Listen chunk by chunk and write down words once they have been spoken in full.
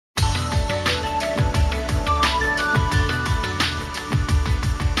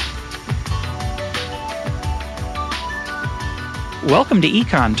Welcome to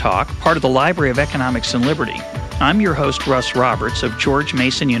Econ Talk, part of the Library of Economics and Liberty. I'm your host, Russ Roberts of George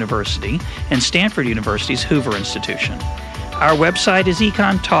Mason University and Stanford University's Hoover Institution. Our website is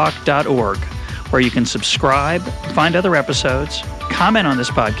econtalk.org, where you can subscribe, find other episodes, comment on this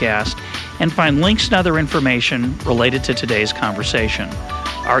podcast, and find links and other information related to today's conversation.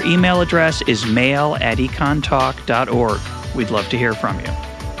 Our email address is mail@econtalk.org. We'd love to hear from you.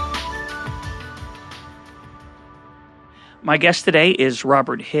 My guest today is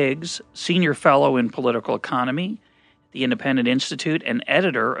Robert Higgs, Senior Fellow in Political Economy at the Independent Institute and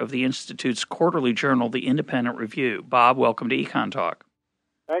editor of the Institute's quarterly journal, The Independent Review. Bob, welcome to Econ Talk.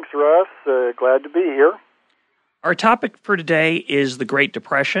 Thanks, Russ. Glad to be here. Our topic for today is the Great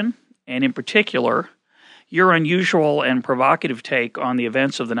Depression, and in particular, your unusual and provocative take on the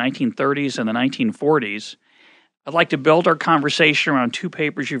events of the 1930s and the 1940s. I'd like to build our conversation around two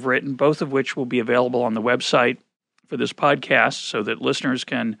papers you've written, both of which will be available on the website for this podcast so that listeners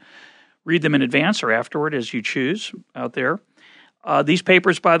can read them in advance or afterward as you choose out there. These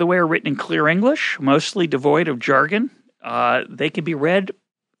papers, by the way, are written in clear English, mostly devoid of jargon. They can be read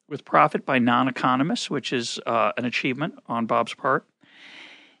with profit by non-economists, which is an achievement on Bob's part.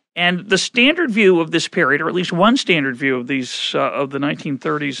 And the standard view of this period, or at least one standard view of these of the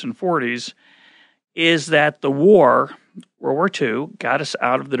 1930s and 40s, is that the war, World War II, got us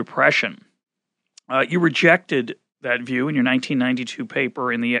out of the Depression. You rejected that view in your 1992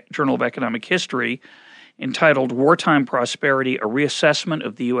 paper in the Journal of Economic History entitled Wartime Prosperity, A Reassessment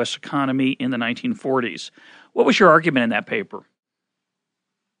of the U.S. Economy in the 1940s. What was your argument in that paper?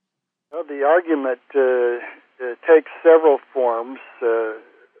 Well, the argument takes several forms.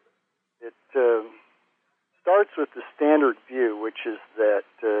 It starts with the standard view, which is that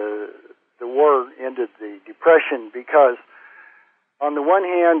the war ended the Depression because, on the one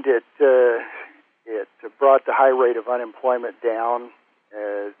hand, it brought the high rate of unemployment down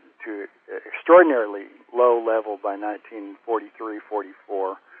to extraordinarily low level by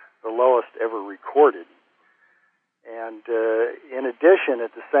 1943-44, the lowest ever recorded. And in addition,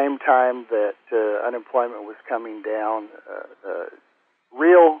 at the same time that unemployment was coming down,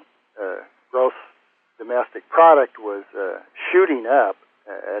 real gross domestic product was shooting up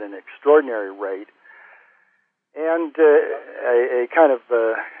at an extraordinary rate. And a kind of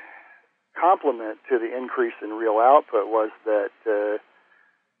complement to the increase in real output was that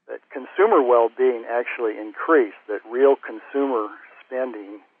consumer well-being actually increased, that real consumer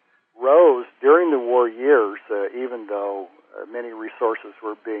spending rose during the war years, even though many resources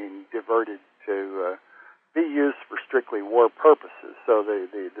were being diverted to be used for strictly war purposes. So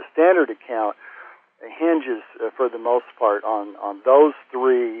the standard account hinges, for the most part, on those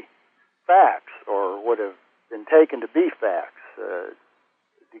three facts, or what have been taken to be facts: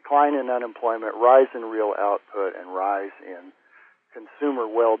 decline in unemployment, rise in real output, and rise in consumer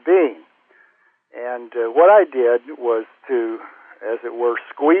well-being. And what I did was to, as it were,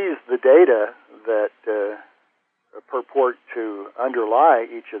 squeeze the data that purport to underlie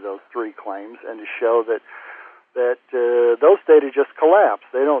each of those three claims, and to show that those data just collapse.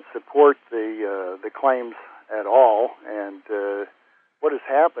 They don't support the claims at all. And what has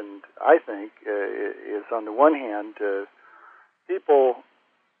happened, I think, is, on the one hand, people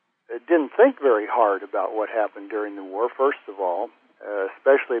didn't think very hard about what happened during the war, first of all,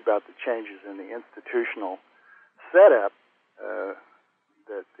 especially about the changes in the institutional setup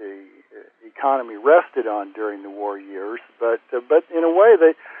that the economy rested on during the war years. But in a way,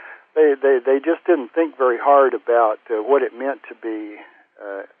 they just didn't think very hard about what it meant to be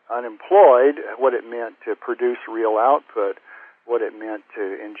unemployed, what it meant to produce real output, what it meant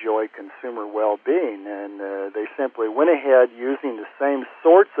to enjoy consumer well-being. And they simply went ahead using the same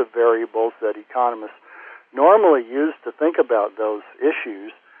sorts of variables that economists normally use to think about those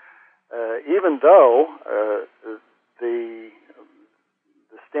issues, even though the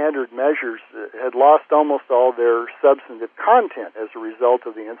standard measures had lost almost all their substantive content as a result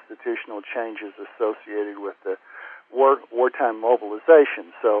of the institutional changes associated with the wartime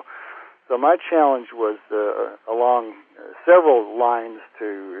mobilization. So my challenge was along several lines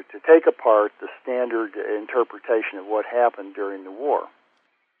to take apart the standard interpretation of what happened during the war.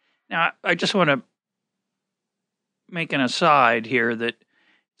 Now, I just want to make an aside here that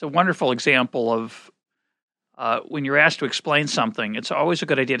it's a wonderful example of when you're asked to explain something, it's always a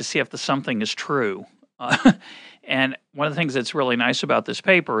good idea to see if the something is true. And one of the things that's really nice about this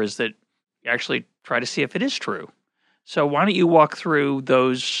paper is that you actually try to see if it is true. So why don't you walk through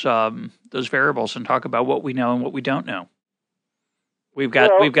those variables and talk about what we know and what we don't know? We've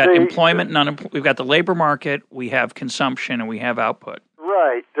got employment and unemployment. We've got the labor market. We have consumption, and we have output.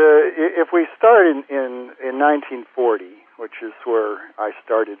 Right. If we start in 1940, which is where I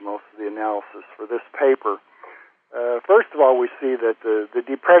started most of the analysis for this paper. First of all, we see that the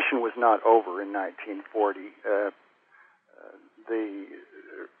Depression was not over in 1940. The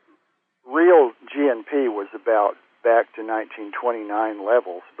real GNP was about back to 1929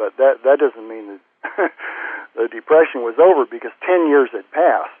 levels, but that doesn't mean that the Depression was over, because 10 years had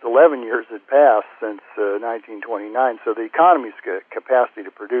passed, 11 years had passed since 1929, so the economy's capacity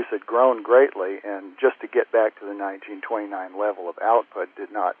to produce had grown greatly, and just to get back to the 1929 level of output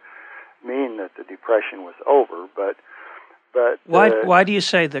did not mean that the Depression was over. But why do you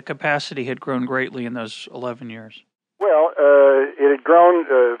say the capacity had grown greatly in those 11 years? Well, it had grown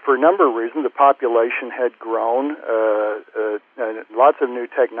for a number of reasons. The population had grown. Lots of new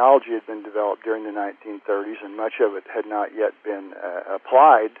technology had been developed during the 1930s, and much of it had not yet been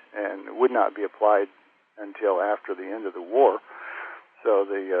applied and would not be applied until after the end of the war. So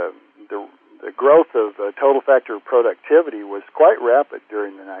the growth of total factor of productivity was quite rapid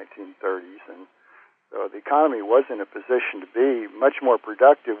during the 1930s, and so the economy was in a position to be much more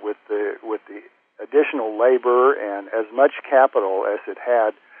productive with the additional labor and as much capital as it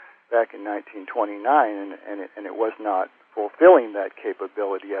had back in 1929, and it was not fulfilling that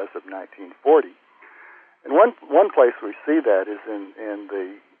capability as of 1940. And one place we see that is in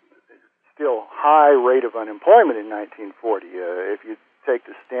the still high rate of unemployment in 1940. If you take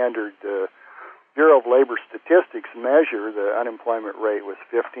the standard Bureau of Labor Statistics measure, the unemployment rate was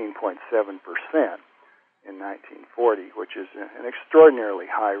 15.7% in 1940, which is an extraordinarily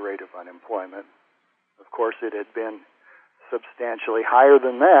high rate of unemployment. Of course, it had been substantially higher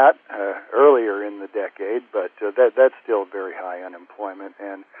than that earlier in the decade, but that's still very high unemployment.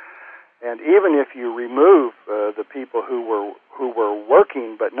 And even if you remove the people who were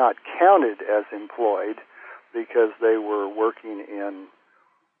working but not counted as employed because they were working in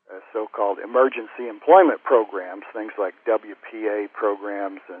so-called emergency employment programs, things like WPA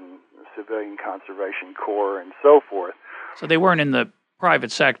programs and Civilian Conservation Corps and so forth. So they weren't in the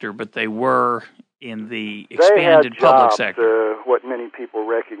private sector, but they were in the expanded public sector. What many people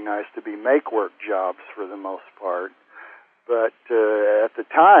recognize to be make-work jobs for the most part. But at the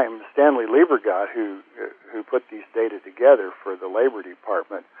time, Stanley Liebergott, who put these data together for the Labor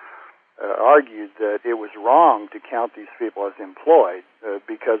Department, argued that it was wrong to count these people as employed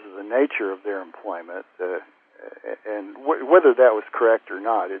because of the nature of their employment. And whether that was correct or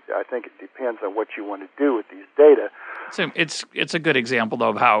not, I think it depends on what you want to do with these data. So it's a good example, though,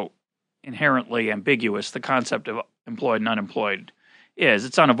 of how inherently ambiguous the concept of employed and unemployed is.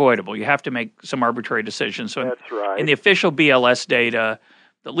 It's unavoidable. You have to make some arbitrary decisions. So that's right. In the official BLS data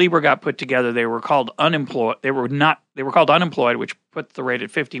that Liebergott put together, they were called unemployed. They were called unemployed, which put the rate at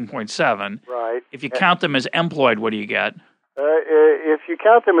 15.7. Right. If you count them as employed, what do you get? If you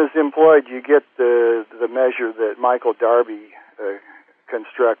count them as employed, you get the measure that Michael Darby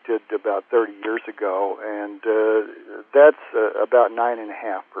constructed about 30 years ago, and that's about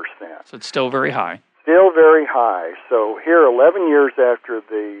 9.5%. So it's still very high. Still very high. So here, 11 years after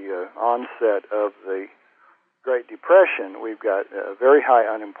the onset of the Great Depression, we've got very high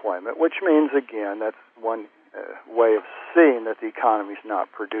unemployment, which means, again, that's one way of seeing that the economy's not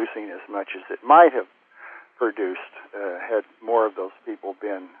producing as much as it might have produced had more of those people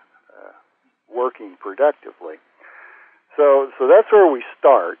been working productively. So that's where we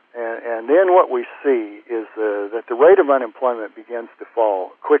start, and then what we see is that the rate of unemployment begins to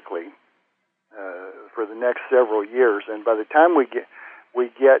fall quickly for the next several years, and by the time we get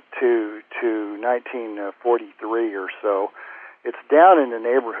to 1943 or so, it's down in the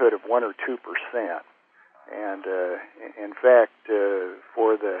neighborhood of 1 or 2%. And in fact,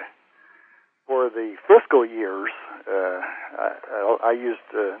 for the fiscal years, I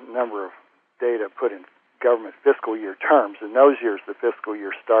used a number of data put in government fiscal year terms. In those years, the fiscal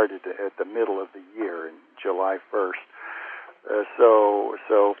year started at the middle of the year, in July 1st. So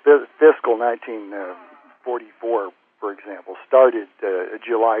fiscal 1944, for example, started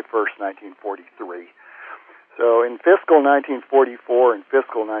July 1st, 1943. So in fiscal 1944 and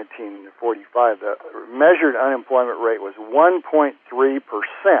fiscal 1945, the measured unemployment rate was 1.3%,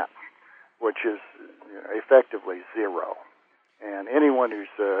 which is effectively zero. And anyone who's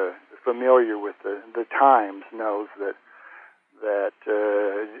familiar with the times knows that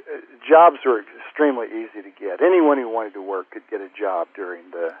jobs were extremely easy to get. Anyone who wanted to work could get a job during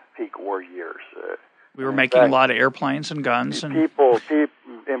the peak war years. We were making a lot of airplanes and guns, and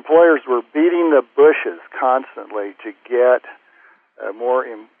employers were beating the bushes constantly to get more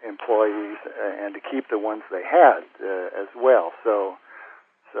employees and to keep the ones they had as well. So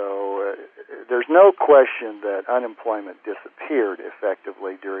there's no question that unemployment disappeared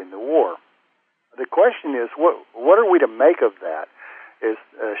effectively during the war. the question is, what are we to make of that?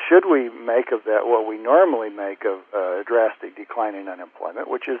 Should we make of that what we normally make of a drastic decline in unemployment,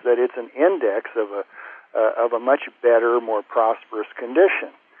 which is that it's an index of a much better, more prosperous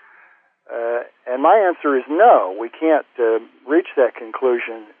condition? And my answer is no. We can't reach that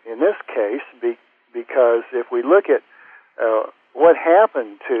conclusion in this case because if we look at what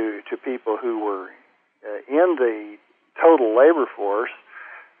happened to people who were in the total labor force,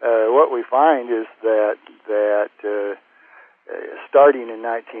 what we find is that starting in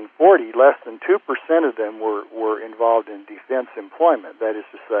 1940, less than 2% of them were involved in defense employment. That is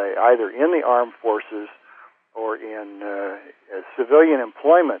to say, either in the armed forces or in civilian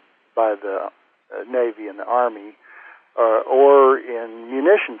employment by the Navy and the Army, or in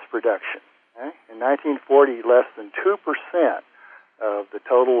munitions production. Okay? In 1940, less than 2% of the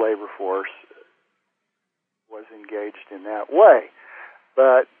total labor force was engaged in that way.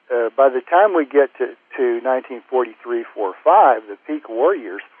 But by the time we get to 1943, 4, 5, the peak war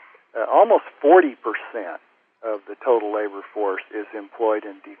years, almost 40% of the total labor force is employed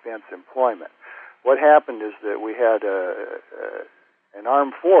in defense employment. What happened is that we had an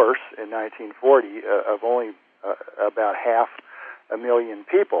armed force in 1940 of only about 500,000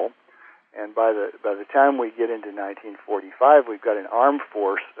 people, and by the time we get into 1945, we've got an armed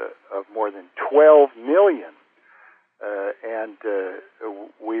force of more than 12 million. And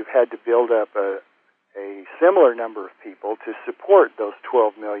we've had to build up a similar number of people to support those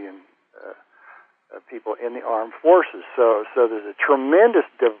 12 million people in the armed forces. So there's a tremendous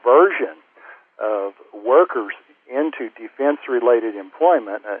diversion of workers into defense-related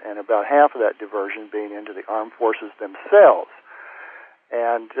employment, and about half of that diversion being into the armed forces themselves.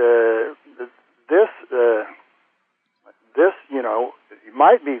 And this,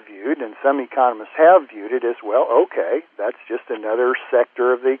 might be viewed, and some economists have viewed it as, well, okay, that's just another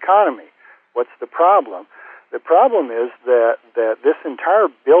sector of the economy. What's the problem? The problem is that this entire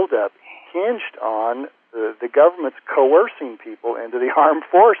buildup hinged on the government's coercing people into the armed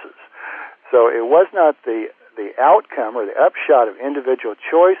forces. So it was not the outcome or the upshot of individual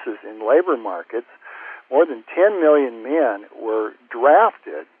choices in labor markets. More than 10 million men were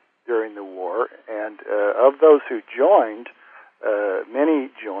drafted during the war, and of those who joined, many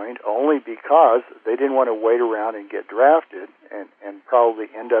joined only because they didn't want to wait around and get drafted and probably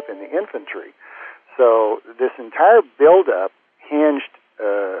end up in the infantry. So this entire buildup hinged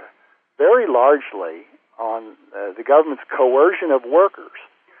very largely on the government's coercion of workers.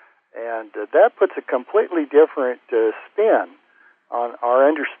 And that puts a completely different spin on our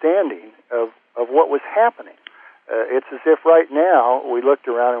understanding of what was happening. It's as if right now we looked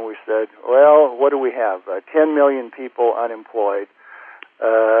around and we said, well, what do we have? 10 million people unemployed.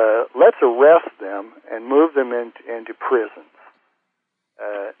 Let's arrest them and move them into prisons.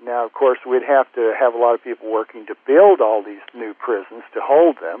 Now, of course, we'd have to have a lot of people working to build all these new prisons to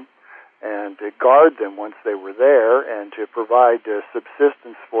hold them and to guard them once they were there and to provide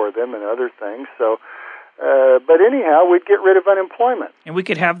subsistence for them and other things. So, but anyhow, we'd get rid of unemployment. And we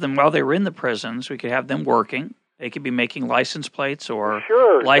could have them, while they were in the prisons, we could have them working. They could be making license plates or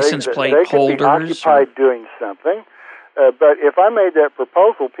license plate holders. They could be occupied doing something. But if I made that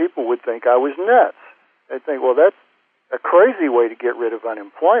proposal, people would think I was nuts. They'd think, well, that's a crazy way to get rid of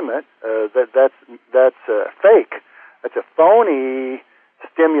unemployment. That's fake. That's a phony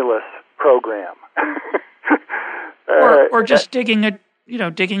stimulus program. or just digging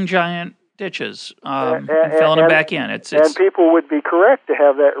giant ditches and filling them back in. It's and people would be correct to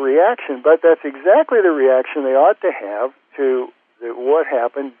have that reaction, but that's exactly the reaction they ought to have to what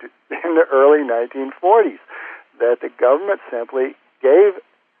happened in the early 1940s, that the government simply gave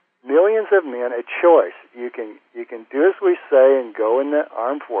millions of men a choice. You can do as we say and go in the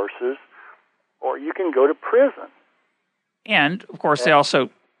armed forces, or you can go to prison. And, of course, they also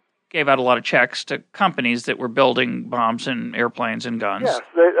gave out a lot of checks to companies that were building bombs and airplanes and guns. Yes,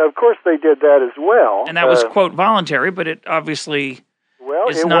 of course they did that as well. And that was, quote, voluntary, but it obviously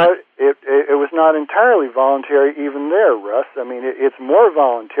it was not entirely voluntary even there, Russ. I mean, it's more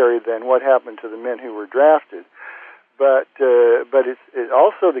voluntary than what happened to the men who were drafted. But it's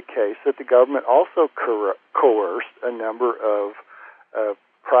also the case that the government also coerced a number of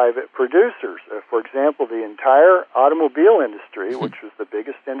private producers. For example, the entire automobile industry, which was the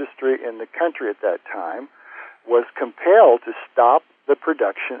biggest industry in the country at that time, was compelled to stop the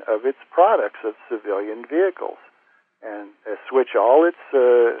production of its products of civilian vehicles and switch all its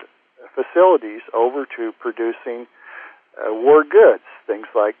facilities over to producing war goods, things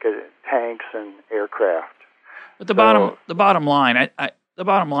like tanks and aircraft. But the bottom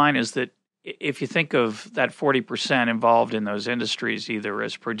line is that if you think of that 40% involved in those industries, either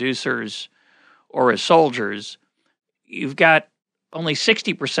as producers or as soldiers, you've got only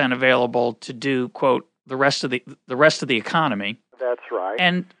 60% available to do, quote, the rest of the economy. That's right.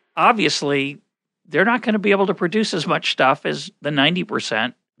 And obviously, they're not going to be able to produce as much stuff as the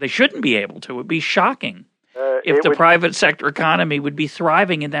 90%. They shouldn't be able to. It would be shocking if the private sector economy would be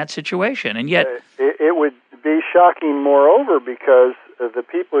thriving in that situation. And yet... it would be shocking, moreover, because the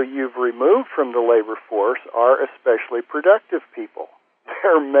people you've removed from the labor force are especially productive people.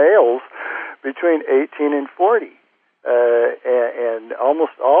 They're males between 18 and 40. And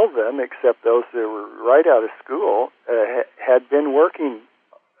almost all of them, except those that were right out of school, had been working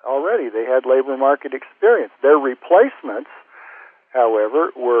already. They had labor market experience. Their replacements, however,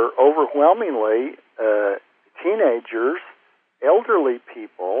 were overwhelmingly teenagers, elderly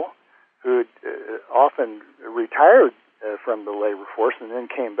people who often retired from the labor force and then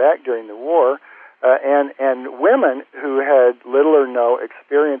came back during the war, and women who had little or no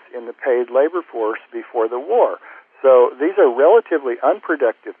experience in the paid labor force before the war. So these are relatively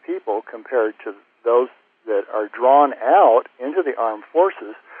unproductive people compared to those that are drawn out into the armed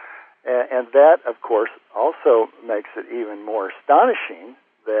forces. And that, of course, also makes it even more astonishing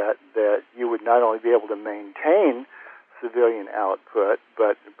that you would not only be able to maintain civilian output,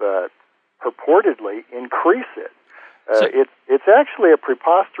 but purportedly increase it. It's actually a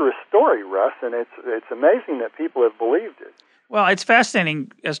preposterous story, Russ, and it's amazing that people have believed it. Well, it's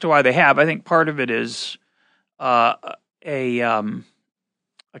fascinating as to why they have. I think part of it is a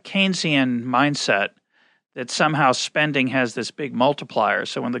Keynesian mindset that somehow spending has this big multiplier.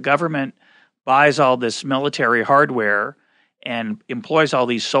 So when the government buys all this military hardware and employs all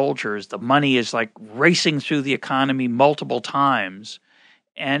these soldiers, the money is like racing through the economy multiple times.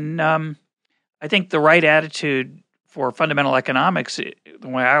 And I think the right attitude for fundamental economics, the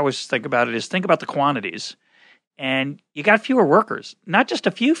way I always think about it, is think about the quantities. And you got fewer workers, not just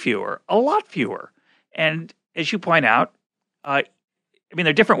a few fewer, a lot fewer. And as you point out, there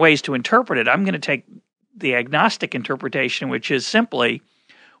are different ways to interpret it. I'm going to take the agnostic interpretation, which is simply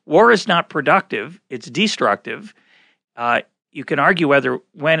war is not productive, it's destructive. You can argue whether,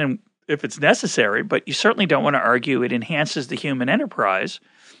 when, and if it's necessary, but you certainly don't want to argue it enhances the human enterprise.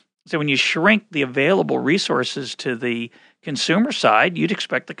 So when you shrink the available resources to the consumer side, you'd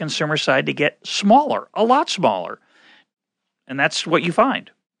expect the consumer side to get smaller, a lot smaller. And that's what you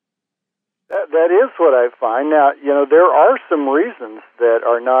find. That is what I find. Now, there are some reasons that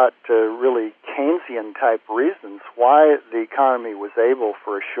are not really Keynesian-type reasons why the economy was able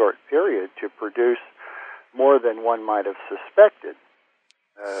for a short period to produce more than one might have suspected.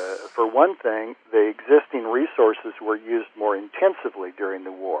 For one thing, the existing resources were used more intensively during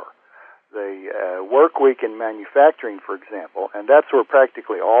the war. The work week in manufacturing, for example, and that's where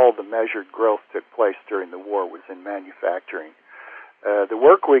practically all the measured growth took place during the war, was in manufacturing. The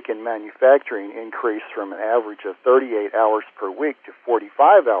work week in manufacturing increased from an average of 38 hours per week to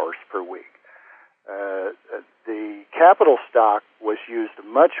 45 hours per week. The capital stock was used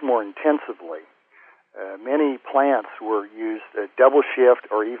much more intensively. Many plants were used double shift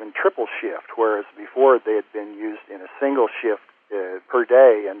or even triple shift, whereas before they had been used in a single shift per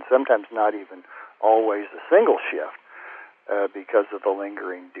day, and sometimes not even always a single shift because of the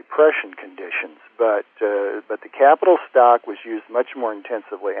lingering depression conditions. But the capital stock was used much more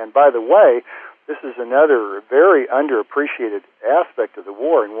intensively. And by the way, this is another very underappreciated aspect of the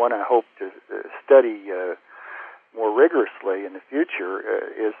war, and one I hope to study more rigorously in the future,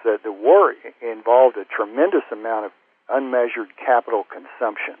 is that the war involved a tremendous amount of unmeasured capital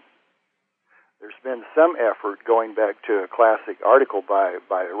consumption. There's been some effort going back to a classic article by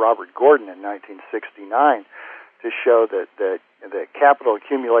Robert Gordon in 1969 to show that capital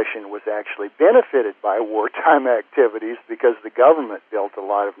accumulation was actually benefited by wartime activities because the government built a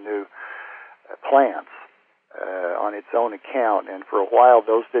lot of new plants on its own account, and for a while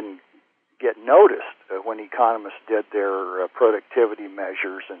those didn't get noticed when economists did their productivity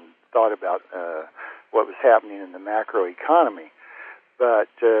measures and thought about what was happening in the macro economy. But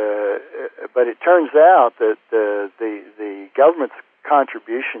it turns out that the government's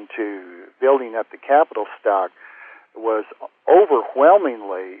contribution to building up the capital stock was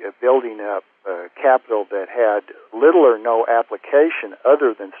overwhelmingly building up capital that had little or no application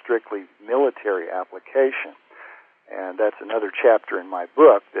other than strictly military application. And that's another chapter in my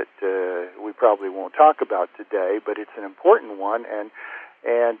book that we probably won't talk about today, but it's an important one. And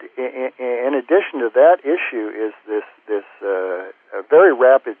in addition to that issue is this very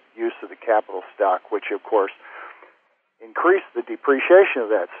rapid use of the capital stock, which of course increased the depreciation of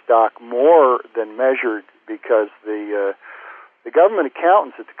that stock more than measured, because the government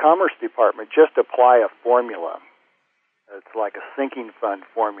accountants at the Commerce Department just apply a formula. it's like a sinking fund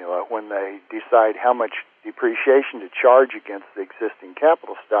formula when they decide how much depreciation to charge against the existing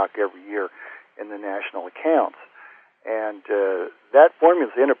capital stock every year in the national accounts. And that formula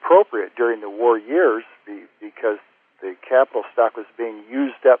is inappropriate during the war years because the capital stock was being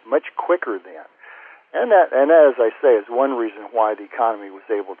used up much quicker then. And that, as I say, is one reason why the economy was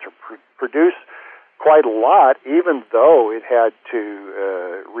able to produce quite a lot, even though it had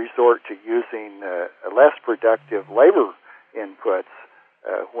to resort to using less productive labor inputs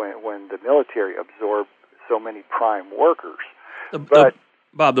when the military absorbed so many prime workers.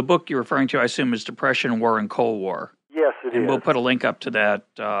 Bob, the book you're referring to, I assume, is Depression, War, and Cold War. Yes, it is. And we'll put a link up to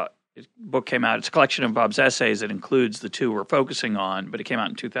that. Book came out. It's a collection of Bob's essays that includes the two we're focusing on, but it came out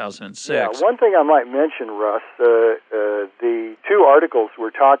in 2006. Yeah, one thing I might mention, Russ, the two articles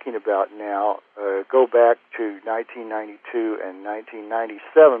we're talking about now go back to 1992 and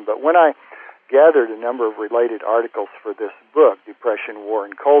 1997, but when I gathered a number of related articles for this book, Depression, War,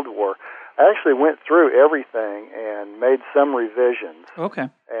 and Cold War, I actually went through everything and made some revisions. Okay.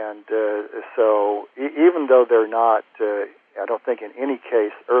 And so even though they're not, I don't think in any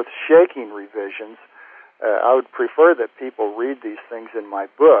case, earth-shaking revisions, I would prefer that people read these things in my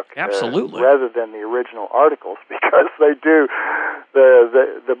book rather than the original articles, because they do.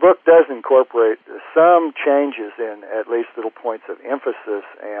 The book does incorporate some changes in at least little points of emphasis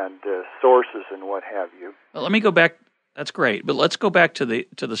and sources and what have you. Well, let me go back. That's great, but let's go back to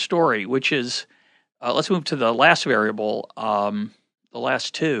the story, which is let's move to the last variable, the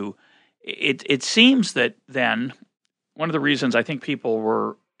last two. It seems that then one of the reasons I think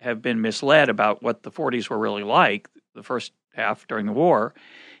people have been misled about what the 40s were really like, the first half during the war,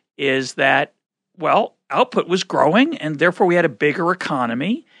 is that, well, output was growing, and therefore we had a bigger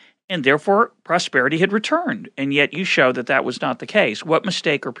economy, and therefore prosperity had returned. And yet you show that that was not the case. What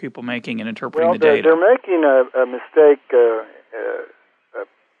mistake are people making in interpreting the data? They're making a mistake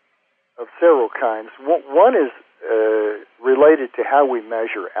of several kinds. One is related to how we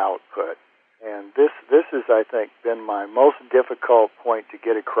measure output. And this has, I think, been my most difficult point to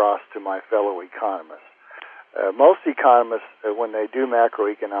get across to my fellow economists. Most economists, when they do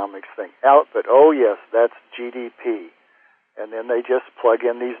macroeconomics, think output, oh yes, that's GDP. And then they just plug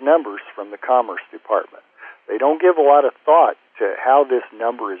in these numbers from the Commerce Department. They don't give a lot of thought to how this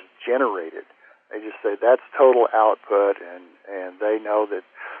number is generated. They just say that's total output, and they know that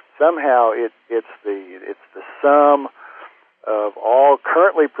somehow it's the sum of all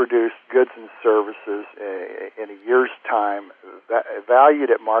currently produced goods and services in a year's time, valued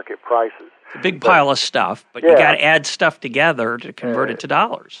at market prices. A big pile of stuff, but you got to add stuff together to convert it to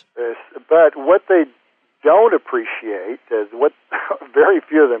dollars. But what they don't appreciate, what very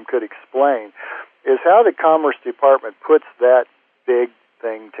few of them could explain, is how the Commerce Department puts that big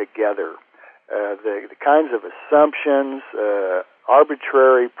thing together. The kinds of assumptions,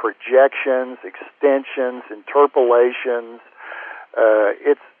 arbitrary projections, extensions, interpolations.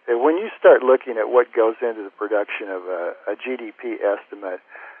 It's when you start looking at what goes into the production of a GDP estimate,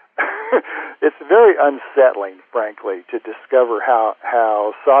 it's very unsettling, frankly, to discover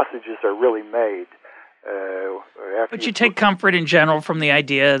how sausages are really made. But you take comfort in general from the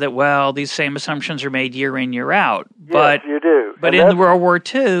idea that, well, these same assumptions are made year in, year out. Yes, you do. But in World War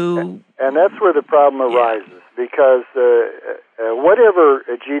II... And that's where the problem arises, because whatever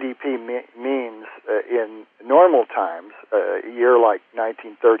a GDP means in normal times, a year like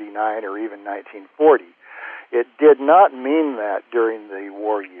 1939 or even 1940, it did not mean that during the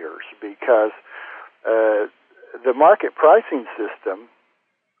war years, because the market pricing system,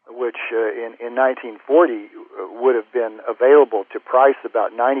 which in 1940 would have been available to price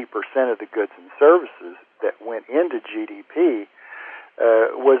about 90% of the goods and services that went into GDP,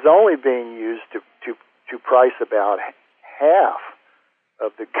 was only being used to price about half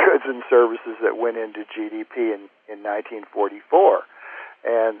of the goods and services that went into GDP in 1944.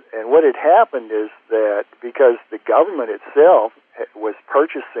 And what had happened is that because the government itself was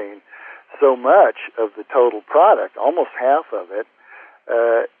purchasing so much of the total product, almost half of it,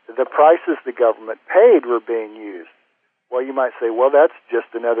 the prices the government paid were being used. Well, you might say, well, that's just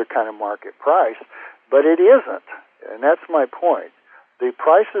another kind of market price, but it isn't, and that's my point. The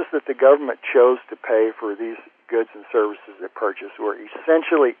prices that the government chose to pay for these goods and services it purchased were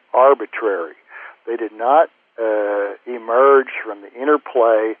essentially arbitrary. They did not emerge from the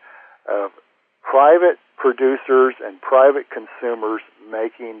interplay of private producers and private consumers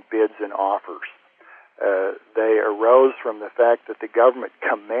making bids and offers. They arose from the fact that the government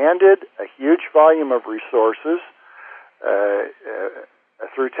commanded a huge volume of resources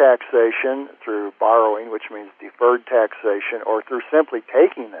through taxation, through borrowing, which means deferred taxation, or through simply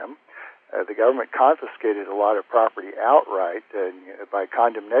taking them, the government confiscated a lot of property outright by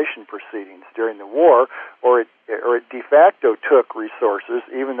condemnation proceedings during the war, or it de facto took resources,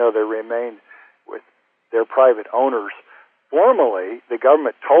 even though they remained with their private owners. Formally, the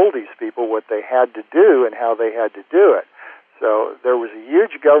government told these people what they had to do and how they had to do it. So there was a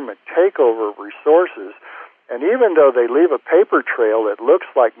huge government takeover of resources, and even though they leave a paper trail that looks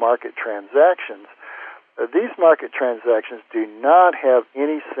like market transactions, these market transactions do not have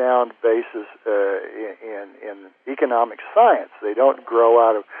any sound basis in economic science. They don't grow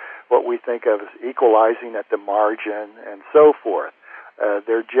out of what we think of as equalizing at the margin and so forth.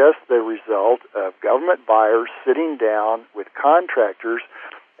 They're just the result of government buyers sitting down with contractors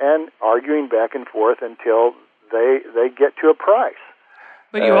and arguing back and forth until they get to a price.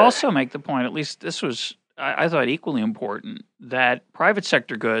 But you also make the point, at least this was, I thought, equally important, that private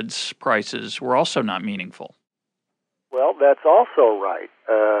sector goods prices were also not meaningful. Well, that's also right.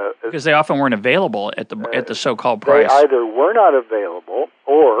 Because they often weren't available at the so-called price. They either were not available,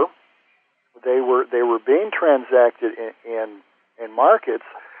 or they were being transacted in markets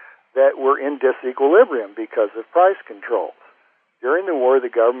that were in disequilibrium because of price controls. During the war, the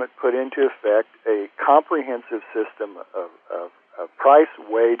government put into effect a comprehensive system of price,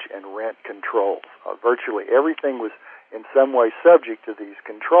 wage, and rent controls. Virtually everything was in some way subject to these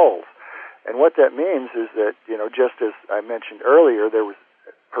controls. And what that means is that, just as I mentioned earlier, there was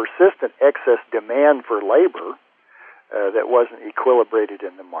persistent excess demand for labor that wasn't equilibrated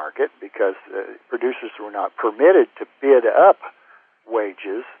in the market because producers were not permitted to bid up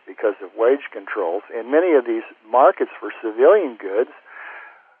wages because of wage controls. In many of these markets for civilian goods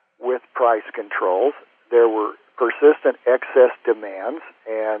with price controls, there were persistent excess demands,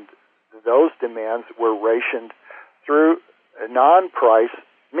 and those demands were rationed through non-price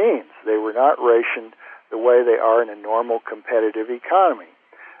means. They were not rationed the way they are in a normal competitive economy.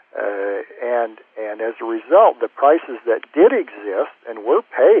 And as a result, the prices that did exist and were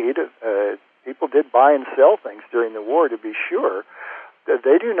paid, people did buy and sell things during the war, to be sure, that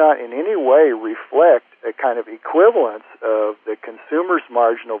they do not in any way reflect a kind of equivalence of the consumer's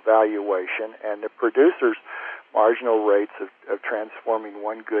marginal valuation and the producer's marginal rates of transforming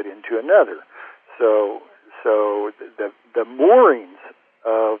one good into another. So the moorings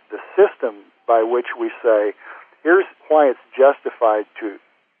of the system by which we say, here's why it's justified to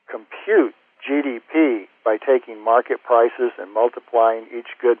compute GDP by taking market prices and multiplying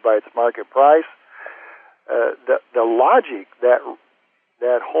each good by its market price, the logic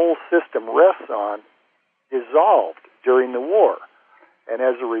that whole system rests on dissolved during the war. And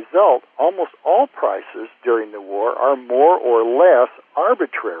as a result, almost all prices during the war are more or less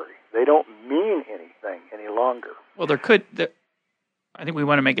arbitrary. They don't mean anything any longer. Well, I think we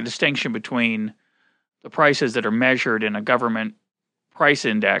want to make a distinction between the prices that are measured in a government price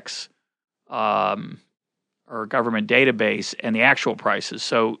index or government database and the actual prices.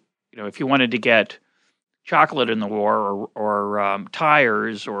 So, if you wanted to get chocolate in the war or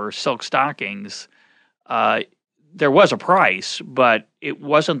tires or silk stockings, there was a price, but it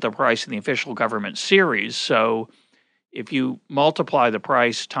wasn't the price in the official government series. So if you multiply the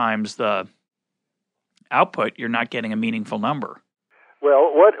price times the output, you're not getting a meaningful number.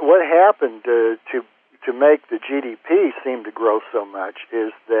 Well, what happened to make the GDP seem to grow so much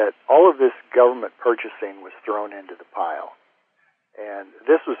is that all of this government purchasing was thrown into the pile. And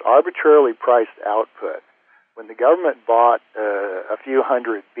this was arbitrarily priced output. When the government bought a few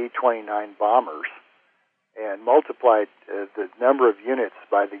hundred B-29 bombers and multiplied the number of units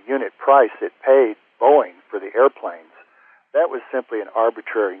by the unit price it paid Boeing for the airplanes, that was simply an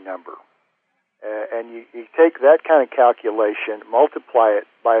arbitrary number. And you take that kind of calculation, multiply it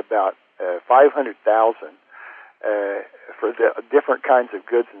by about 500,000 for the different kinds of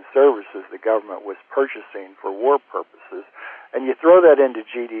goods and services the government was purchasing for war purposes, and you throw that into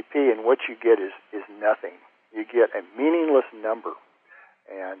GDP, and what you get is nothing. You get a meaningless number.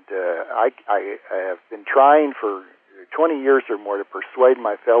 And I have been trying for 20 years or more to persuade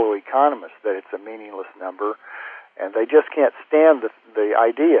my fellow economists that it's a meaningless number, and they just can't stand the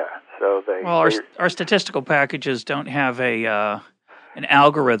idea. So our statistical packages don't have an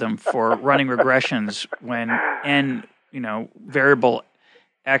algorithm for running regressions when variable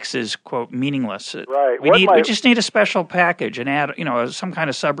X is, quote, meaningless. Right. We just need a special package and add, some kind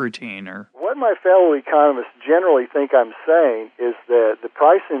of subroutine or. What my fellow economists generally think I'm saying is that the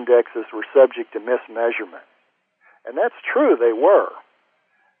price indexes were subject to mismeasurement. And that's true, they were.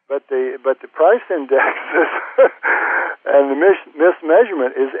 But the price indexes and the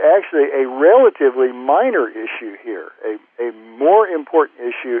mismeasurement is actually a relatively minor issue here. A more important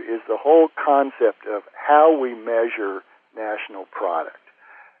issue is the whole concept of how we measure national product.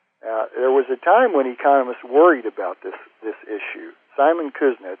 There was a time when economists worried about this issue. Simon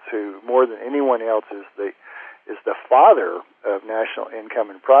Kuznets, who more than anyone else is the father of national income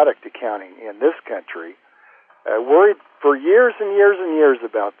and product accounting in this country, worried for years and years and years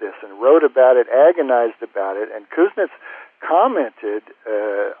about this and wrote about it, agonized about it, and Kuznets commented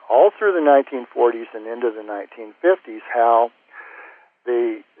all through the 1940s and into the 1950s how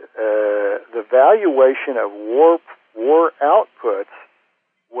the valuation of war outputs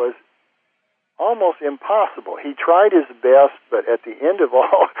was almost impossible. He tried his best, but at the end of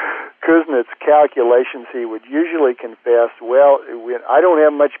all Kuznets' calculations, he would usually confess, well, I don't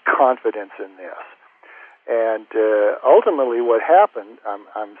have much confidence in this. And ultimately what happened,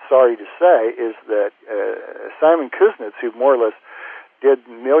 I'm sorry to say, is that Simon Kuznets, who more or less did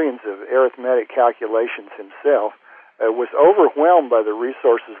millions of arithmetic calculations himself, was overwhelmed by the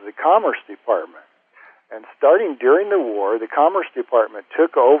resources of the Commerce Department. And starting during the war, the Commerce Department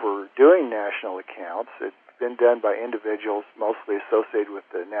took over doing national accounts. It's been done by individuals mostly associated with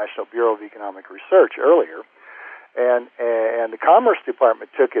the National Bureau of Economic Research earlier. And the Commerce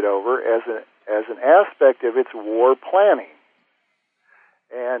Department took it over as an aspect of its war planning.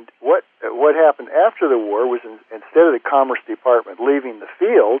 And what happened after the war was instead of the Commerce Department leaving the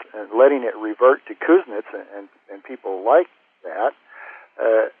field and letting it revert to Kuznets and people like that,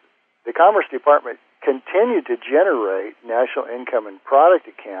 the Commerce Department continued to generate national income and product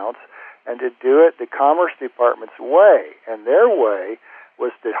accounts and to do it the Commerce Department's way. And their way was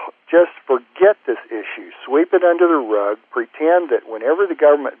to just forget this issue, sweep it under the rug, pretend that whenever the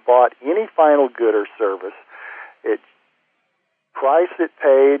government bought any final good or service, price it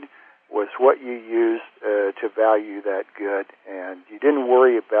paid was what you used to value that good, and you didn't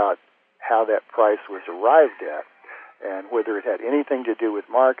worry about how that price was arrived at and whether it had anything to do with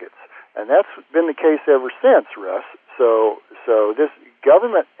markets. And that's been the case ever since, Russ. So this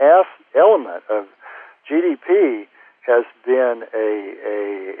government element of GDP has been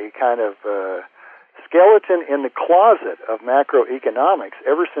a kind of skeleton in the closet of macroeconomics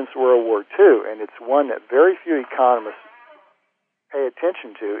ever since World War II, and it's one that very few economists pay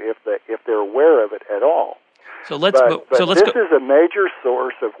attention to if they're aware of it at all. So let's go. This is a major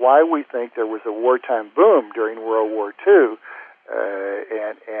source of why we think there was a wartime boom during World War II,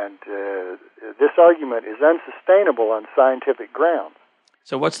 and this argument is unsustainable on scientific grounds.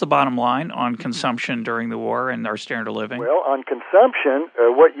 So what's the bottom line on consumption during the war and our standard of living? Well, on consumption,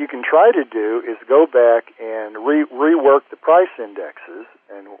 what you can try to do is go back and rework the price indexes.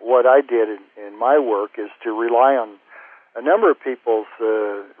 And what I did in my work is to rely on a number of people's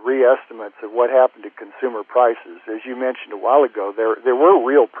re-estimates of what happened to consumer prices. As you mentioned a while ago, there were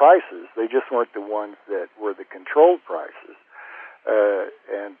real prices. They just weren't the ones that were the controlled prices.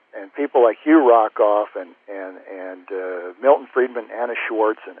 And people like Hugh Rockoff and Milton Friedman, Anna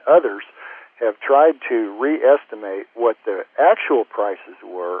Schwartz, and others have tried to re-estimate what the actual prices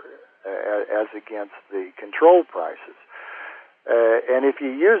were as against the controlled prices. And if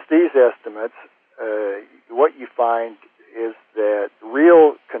you use these estimates, what you find is that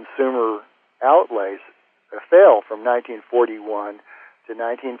real consumer outlays fell from 1941 to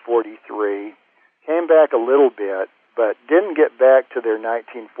 1943, came back a little bit, but didn't get back to their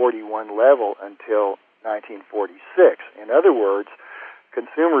 1941 level until 1946. In other words,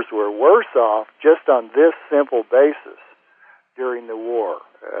 consumers were worse off just on this simple basis during the war.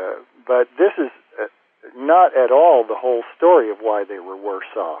 But this is not at all the whole story of why they were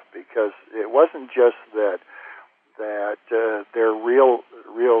worse off, because it wasn't just that their real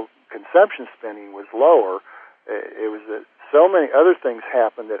consumption spending was lower. It was that so many other things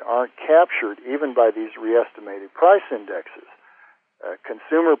happened that aren't captured even by these re-estimated price indexes.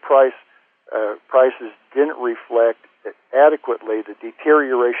 Consumer prices didn't reflect adequately the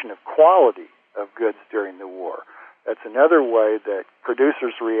deterioration of quality of goods during the war. That's another way that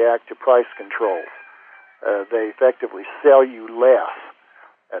producers react to price controls. They effectively sell you less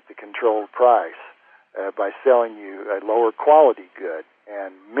at the controlled price by selling you a lower quality good.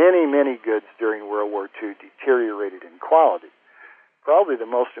 And many, many goods during World War II deteriorated in quality. Probably the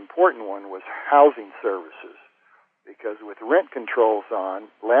most important one was housing services, because with rent controls on,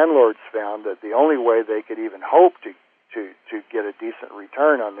 landlords found that the only way they could even hope to get a decent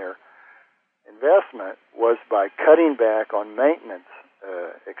return on their investment was by cutting back on maintenance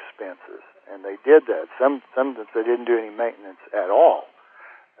expenses, and they did that. Some they didn't do any maintenance at all.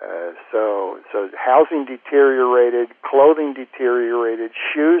 So housing deteriorated, clothing deteriorated,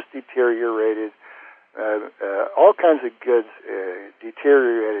 shoes deteriorated, all kinds of goods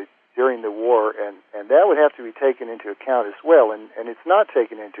deteriorated during the war, and that would have to be taken into account as well, and it's not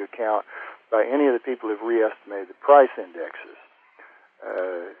taken into account by any of the people who've re-estimated the price indexes.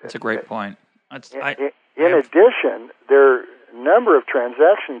 That's a great point. In addition, there are a number of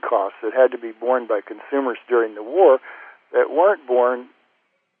transaction costs that had to be borne by consumers during the war that weren't borne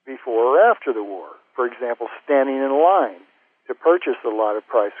before or after the war. For example, standing in line to purchase a lot of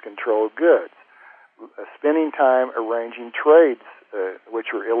price-controlled goods, spending time arranging trades, which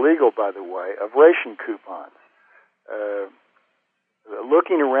were illegal, by the way, of ration coupons,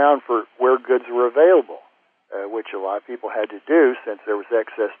 looking around for where goods were available, which a lot of people had to do since there was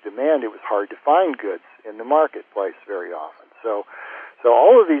excess demand. It was hard to find goods in the marketplace very often. So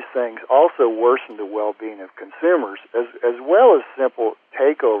all of these things also worsened the well-being of consumers, as well as simple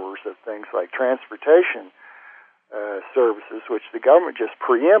takeovers of things like transportation services, which the government just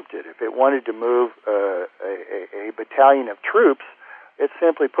preempted. If it wanted to move a battalion of troops, it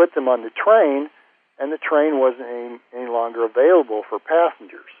simply put them on the train, and the train wasn't any longer available for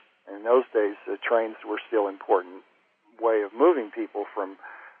passengers. In those days, trains were still an important way of moving people from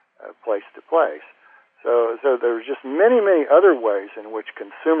place to place. So there were just many, many other ways in which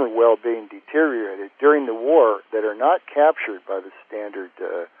consumer well-being deteriorated during the war that are not captured by the standard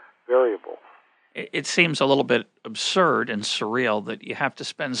variables. It seems a little bit absurd and surreal that you have to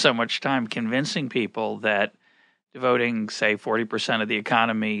spend so much time convincing people that devoting, say, 40% of the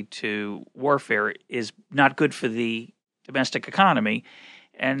economy to warfare is not good for the domestic economy.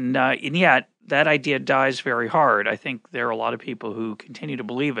 And yet, that idea dies very hard. I think there are a lot of people who continue to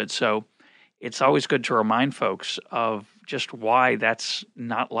believe it. So it's always good to remind folks of just why that's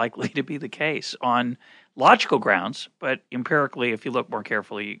not likely to be the case on logical grounds. But empirically, if you look more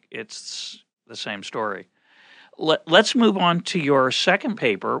carefully, it's the same story. Let's move on to your second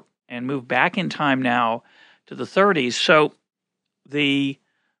paper and move back in time now to the 30s. So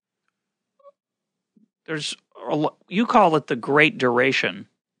you call it the Great Duration,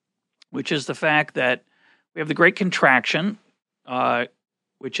 which is the fact that we have the Great Contraction,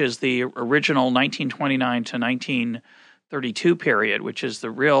 which is the original 1929 to 1932 period, which is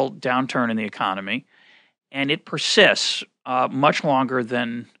the real downturn in the economy, and it persists much longer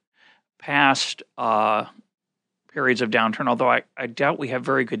than past periods of downturn, although I doubt we have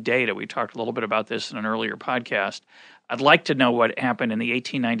very good data. We talked a little bit about this in an earlier podcast. I'd like to know what happened in the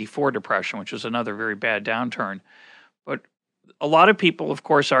 1894 Depression, which was another very bad downturn. But a lot of people, of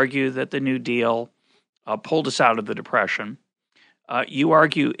course, argue that the New Deal pulled us out of the Depression. You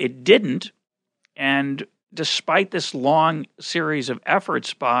argue it didn't, and despite this long series of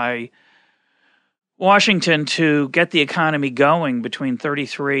efforts by Washington to get the economy going between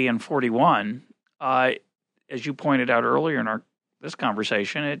 33 and 41, as you pointed out earlier in this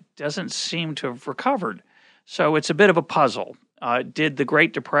conversation, it doesn't seem to have recovered. So it's a bit of a puzzle. Did the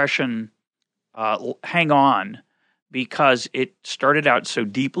Great Depression hang on because it started out so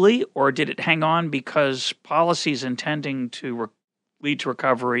deeply, or did it hang on because policies intending to lead to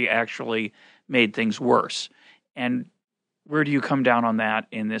recovery actually made things worse? And where do you come down on that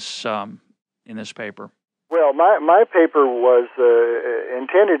in this paper? Well, my paper was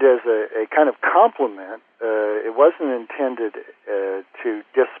intended as a kind of complement. It wasn't intended to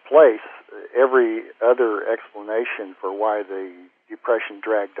displace every other explanation for why the Depression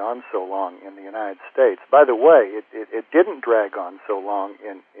dragged on so long in the United States. By the way, it didn't drag on so long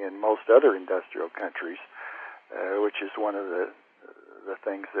in most other industrial countries, which is one of the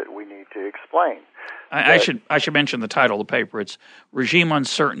things that we need to explain. I should mention the title of the paper. It's Regime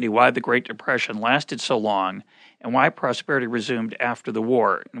Uncertainty, Why the Great Depression Lasted So Long and Why Prosperity Resumed After the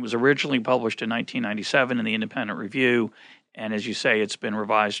War. It was originally published in 1997 in the Independent Review, and as you say, it's been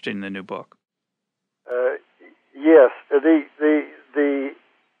revised in the new book. Yes, the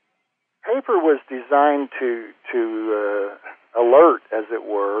paper was designed to alert, as it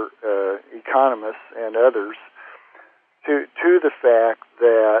were, economists and others to the fact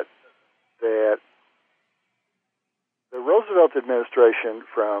that the Roosevelt administration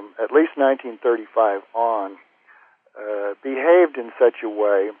from at least 1935 on behaved in such a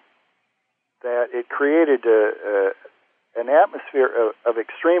way that it created an atmosphere of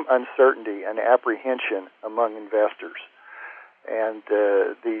extreme uncertainty and apprehension among investors. And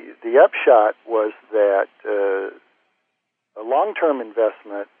the upshot was that a long-term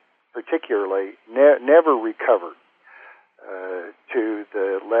investment, particularly, never recovered to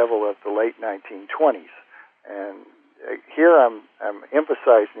the level of the late 1920s. And here I'm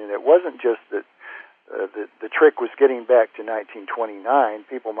emphasizing that it wasn't just that the trick was getting back to 1929.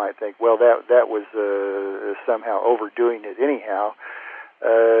 People might think, well, that was somehow overdoing it anyhow.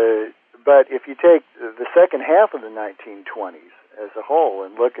 But if you take the second half of the 1920s as a whole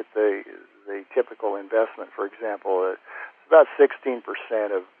and look at the typical investment, for example, it's about 16%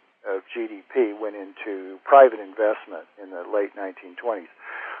 of GDP went into private investment in the late 1920s.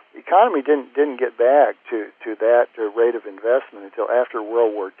 economy didn't get back to that rate of investment until after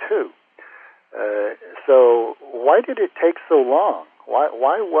World War II. So why did it take so long?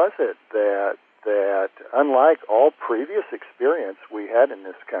 Why was it that unlike all previous experience we had in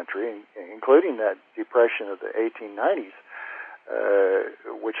this country, including that depression of the 1890s,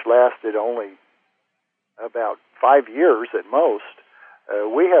 which lasted only about 5 years at most,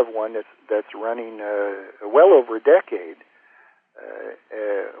 we have one that's running well over a decade.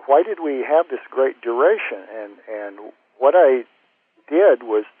 Why did we have this great duration? And what I did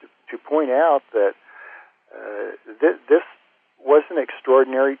was to point out that this was an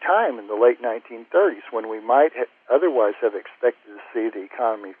extraordinary time in the late 1930s when we might otherwise have expected to see the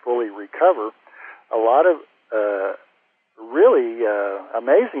economy fully recover. A lot of really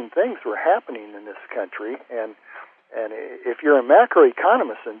amazing things were happening in this country, and if you're a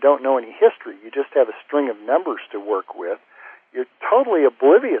macroeconomist and don't know any history, you just have a string of numbers to work with, you're totally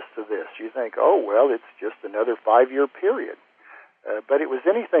oblivious to this. You think, oh, well, it's just another 5-year period. But it was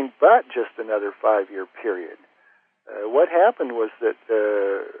anything but just another 5-year period. What happened was that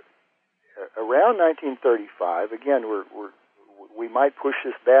around 1935, again, we might push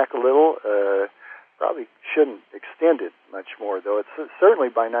this back a little, probably shouldn't extend it much more, though. It's certainly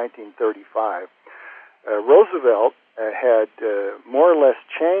by 1935. Roosevelt had more or less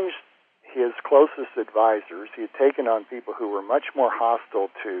changed his closest advisors. He had taken on people who were much more hostile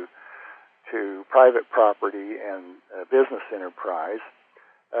to private property and business enterprise.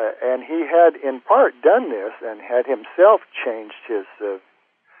 And he had, in part, done this and had himself changed his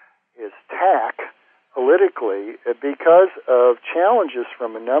tack politically because of challenges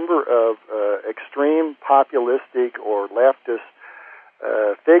from a number of extreme populistic or leftist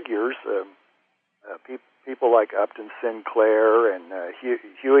figures, people like Upton Sinclair and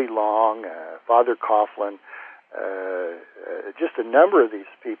Huey Long, Father Coughlin, just a number of these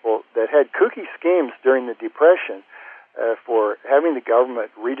people that had kooky schemes during the Depression for having the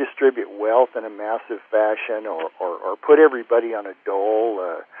government redistribute wealth in a massive fashion or put everybody on a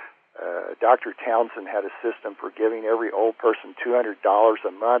dole. Dr. Townsend had a system for giving every old person $200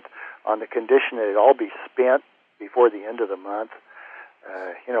 a month on the condition that it all be spent before the end of the month.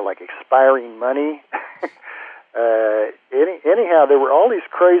 Like expiring money. Anyhow, there were all these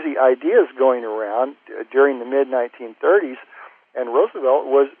crazy ideas going around during the mid-1930s, and Roosevelt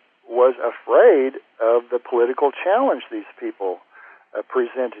was afraid of the political challenge these people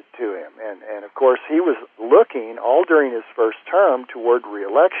presented to him. And of course, he was looking all during his first term toward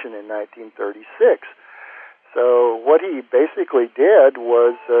re-election in 1936. So what he basically did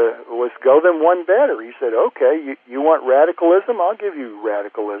was go them one better. He said, okay, you want radicalism? I'll give you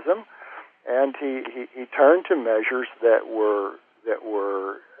radicalism. And he turned to measures that were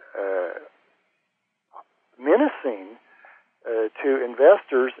menacing to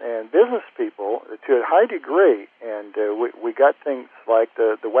investors and business people to a high degree. And we got things like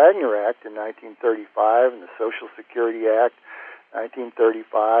the Wagner Act in 1935 and the Social Security Act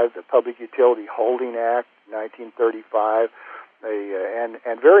 1935, the Public Utility Holding Act 1935,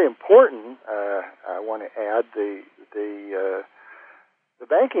 and very important, I want to add the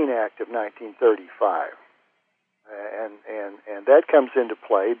Banking Act of 1935, and that comes into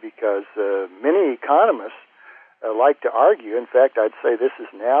play because many economists like to argue. In fact, I'd say this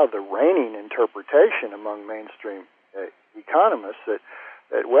is now the reigning interpretation among mainstream economists that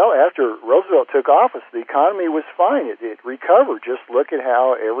well, after Roosevelt took office, the economy was fine. It recovered. Just look at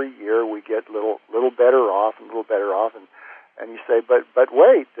how every year we get little better off and little better off, and you say, but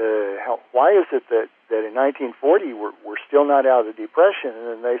wait, why is it that in 1940 we're still not out of the Depression?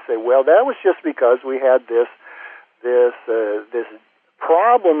 And then they say, well, that was just because we had this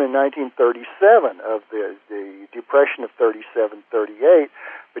problem in 1937 of the Depression of 37-38,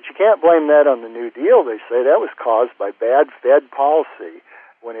 but you can't blame that on the New Deal. They say that was caused by bad Fed policy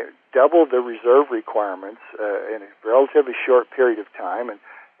when it doubled the reserve requirements in a relatively short period of time, and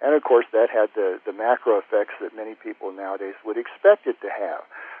of course that had the macro effects that many people nowadays would expect it to have,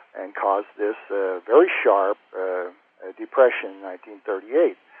 and caused this very sharp depression in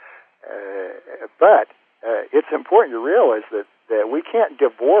 1938. But it's important to realize that we can't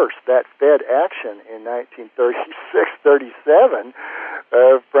divorce that Fed action in 1936-37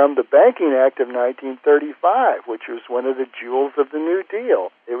 from the Banking Act of 1935, which was one of the jewels of the New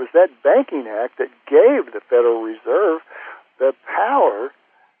Deal. It was that Banking Act that gave the Federal Reserve the power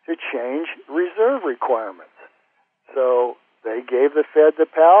to change reserve requirements. So they gave the Fed the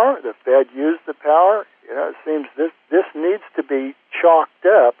power. The Fed used the power. It seems this needs to be chalked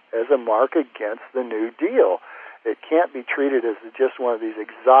up as a mark against the New Deal. It can't be treated as just one of these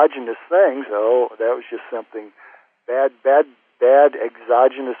exogenous things. Oh, that was just something bad bad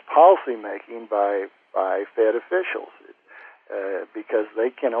exogenous policymaking by Fed officials, because they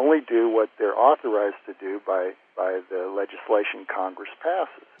can only do what they're authorized to do by the legislation Congress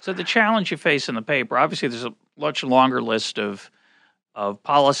passes. So the challenge you face in the paper, obviously there's a much longer list of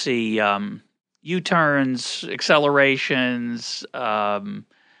policy U-turns, accelerations,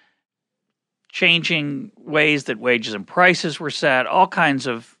 changing ways that wages and prices were set, all kinds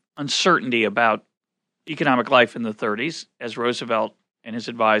of uncertainty about economic life in the 30s as Roosevelt and his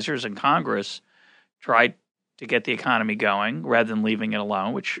advisors in Congress tried to get the economy going rather than leaving it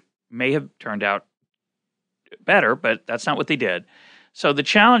alone, which may have turned out better, but that's not what they did. So the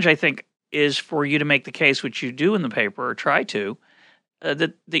challenge, I think, is for you to make the case, which you do in the paper, or try to,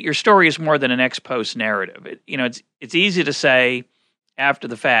 that your story is more than an ex post narrative. It's easy to say after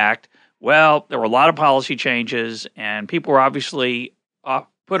the fact, well, there were a lot of policy changes, and people were obviously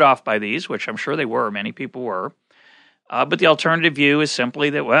put off by these, which I'm sure they were. Many people were. But the alternative view is simply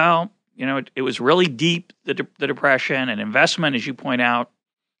that, well, it was really deep, the Depression, and investment, as you point out,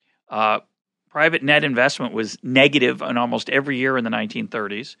 private net investment was negative in almost every year in the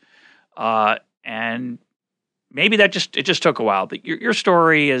 1930s. And maybe it just took a while. But your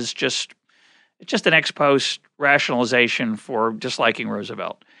story is just an ex post rationalization for disliking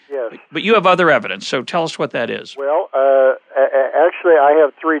Roosevelt. Yes. But you have other evidence, so tell us what that is. Well, actually, I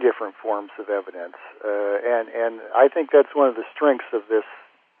have three different forms of evidence, and I think that's one of the strengths of this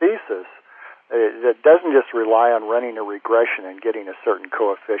thesis. That doesn't just rely on running a regression and getting a certain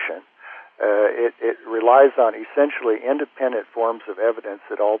coefficient. It relies on essentially independent forms of evidence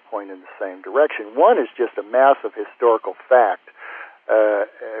that all point in the same direction. One is just a massive historical fact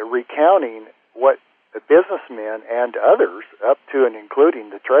recounting what the businessmen and others, up to and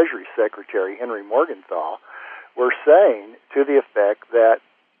including the Treasury Secretary Henry Morgenthau, were saying to the effect that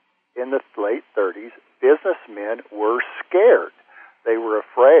in the late 30s, businessmen were scared. They were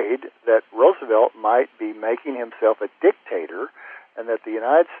afraid that Roosevelt might be making himself a dictator and that the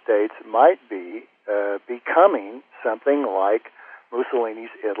United States might be becoming something like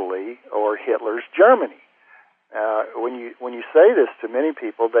Mussolini's Italy or Hitler's Germany. When you say this to many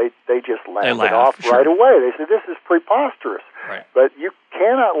people, they just laugh it off right away. They say, this is preposterous. Right. But you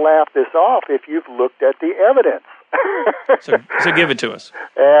cannot laugh this off if you've looked at the evidence. So give it to us.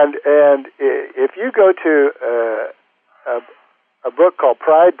 And if you go to a book called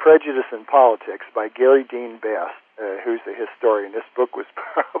Pride, Prejudice, and Politics by Gary Dean Best, who's a historian. This book was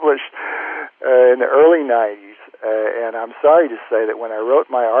published in the early 90s, and I'm sorry to say that when I wrote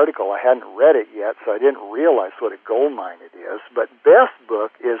my article, I hadn't read it yet, so I didn't realize what a goldmine it is. But Best's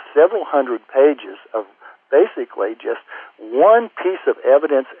book is several hundred pages of basically just one piece of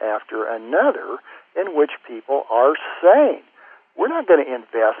evidence after another in which people are saying, we're not going to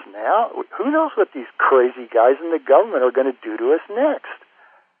invest now. Who knows what these crazy guys in the government are going to do to us next?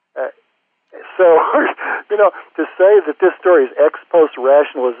 So, to say that this story is ex post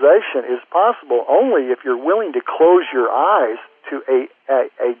rationalization is possible only if you're willing to close your eyes to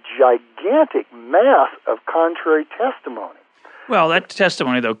a gigantic mass of contrary testimony. Well, that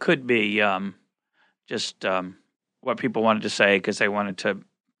testimony, though, could be just what people wanted to say because they wanted to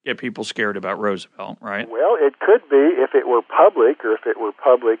get people scared about Roosevelt, right? Well, it could be if it were public, or if it were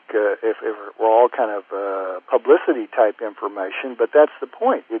public, if it were all kind of publicity-type information, but that's the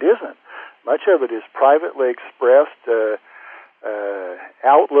point. It isn't. Much of it is privately expressed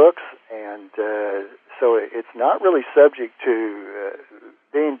outlooks, and so it's not really subject to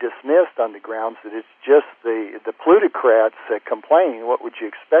being dismissed on the grounds that it's just the plutocrats complaining. What would you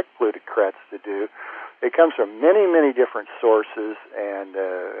expect plutocrats to do? It comes from many, many different sources, and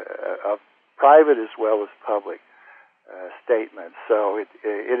of private as well as public statements. So it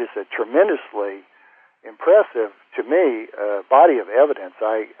is a tremendously impressive, to me, body of evidence.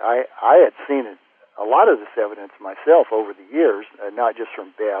 I had seen a lot of this evidence myself over the years, not just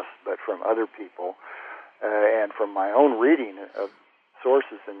from Best, but from other people, and from my own reading of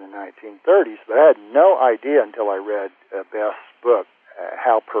sources in the 1930s. But I had no idea until I read Best's book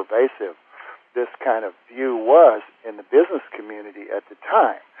how pervasive this kind of view was in the business community at the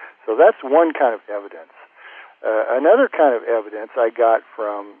time. So that's one kind of evidence. Another kind of evidence I got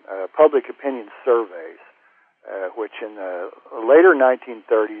from public opinion surveys, which in the later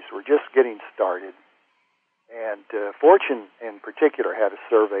 1930s were just getting started. And Fortune, in particular, had a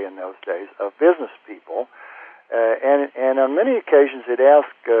survey in those days of business people. And on many occasions it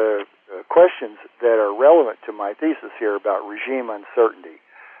asked questions that are relevant to my thesis here about regime uncertainty.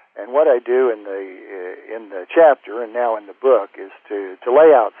 And what I do in the chapter and now in the book is to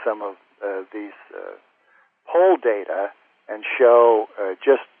lay out some of these poll data and show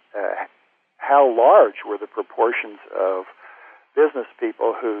just how large were the proportions of business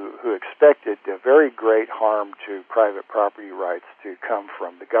people who expected a very great harm to private property rights to come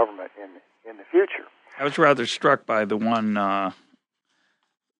from the government in the future. I was rather struck by the one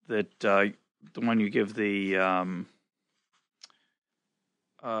the one you give the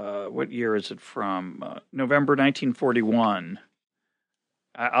what year is it from? November 1941.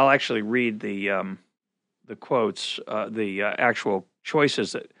 I'll actually read the quotes, the actual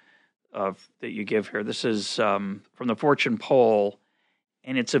choices that you give here. This is from the Fortune poll,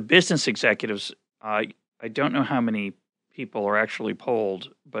 and it's of business executives. I don't know how many people are actually polled,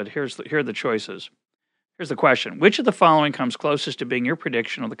 but here are the choices. Here's the question. Which of the following comes closest to being your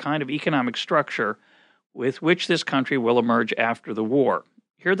prediction of the kind of economic structure with which this country will emerge after the war?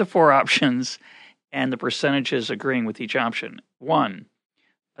 Here are the four options and the percentages agreeing with each option. 1,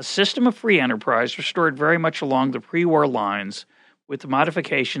 a system of free enterprise restored very much along the pre-war lines with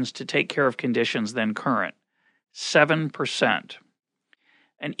modifications to take care of conditions then current. 7%.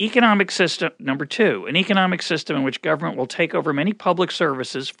 An economic system, number 2, an economic system in which government will take over many public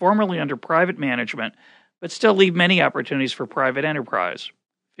services formerly under private management, but still leave many opportunities for private enterprise.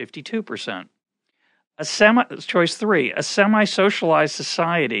 52%. Choice 3, a semi-socialized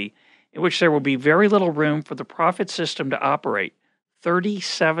society in which there will be very little room for the profit system to operate.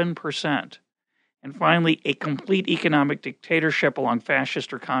 37%. And finally, a complete economic dictatorship along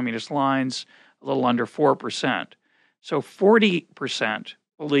fascist or communist lines, a little under 4%. So 40%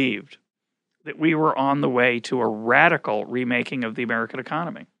 believed that we were on the way to a radical remaking of the American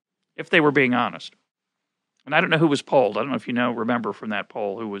economy, if they were being honest. And I don't know who was polled. I don't know if you remember from that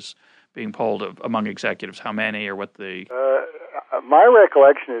poll who was being polled among executives, how many or what the... My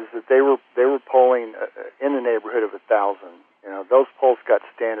recollection is that they were polling in the neighborhood of 1,000. You know, those polls got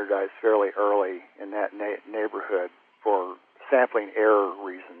standardized fairly early in that neighborhood for sampling error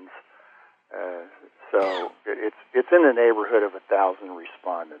reasons. So it's in the neighborhood of 1,000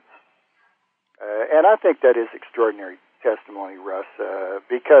 respondents. And I think that is extraordinary testimony, Russ,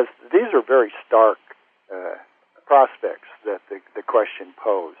 because these are very stark prospects that the question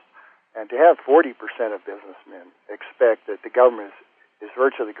posed. And to have 40% of businessmen expect that the government is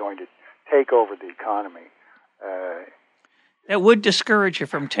virtually going to take over the economy. That would discourage you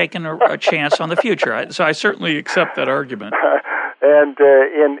from taking a chance on the future. So I certainly accept that argument. And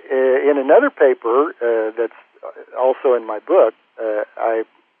in another paper that's also in my book, I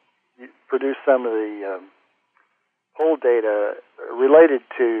produced some of the poll data related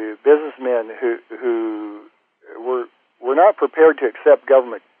to businessmen who were not prepared to accept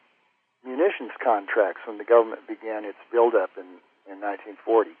government munitions contracts when the government began its buildup in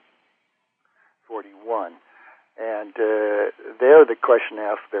 1940, 41. And there the question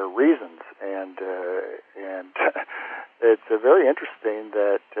asked their reasons, and it's very interesting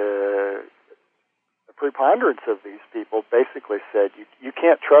that the preponderance of these people basically said, you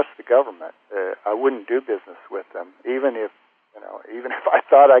can't trust the government. I wouldn't do business with them, even if I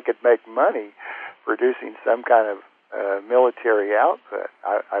thought I could make money producing some kind of military output.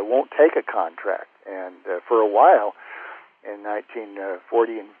 I won't take a contract. And for a while, in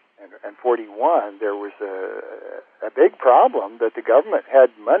 1940 and 41, there was a big problem that the government had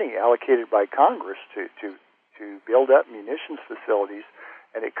money allocated by Congress to build up munitions facilities,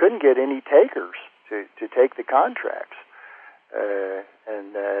 and it couldn't get any takers to take the contracts.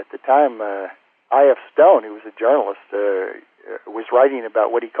 And at the time, I.F. Stone, who was a journalist, was writing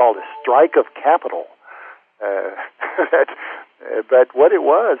about what he called a strike of capital. But what it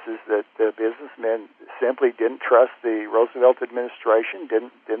was is that the businessmen simply didn't trust the Roosevelt administration,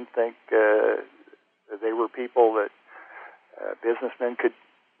 didn't think they were people that businessmen could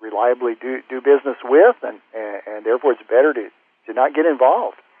reliably do business with, and therefore it's better to not get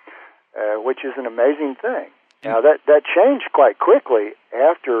involved, which is an amazing thing. Now that changed quite quickly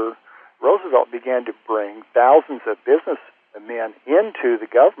after Roosevelt began to bring thousands of businessmen into the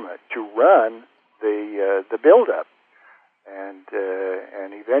government to run the buildup, and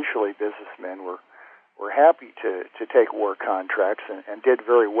eventually businessmen were happy to take war contracts and did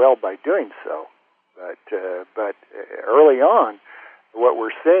very well by doing so. But early on, what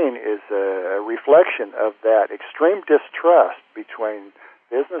we're seeing is a reflection of that extreme distrust between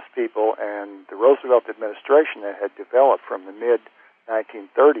business people and the Roosevelt administration that had developed from the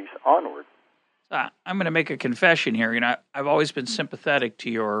mid-1930s onward. I'm going to make a confession here. I've always been sympathetic to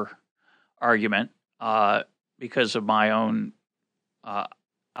your argument because of my own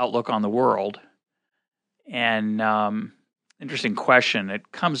outlook on the world. And interesting question.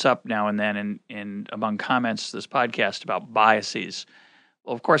 It comes up now and then in among comments to this podcast about biases.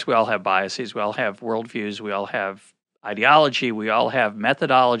 Well, of course, we all have biases. We all have worldviews. We all have ideology. We all have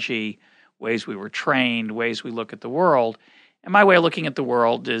methodology, ways we were trained, ways we look at the world. And my way of looking at the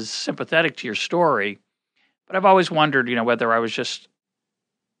world is sympathetic to your story, but I've always wondered, whether I was just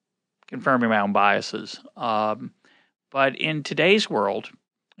confirming my own biases. But in today's world,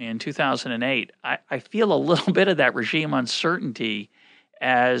 in 2008, I feel a little bit of that regime uncertainty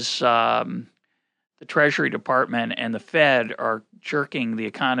as the Treasury Department and the Fed are jerking the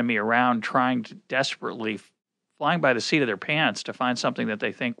economy around, trying to desperately, flying by the seat of their pants to find something that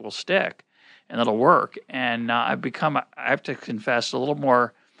they think will stick and that'll work. And I have to confess, a lot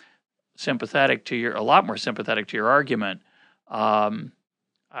more sympathetic to your argument.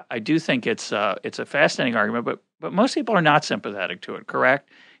 I do think it's a fascinating argument, but most people are not sympathetic to it, correct?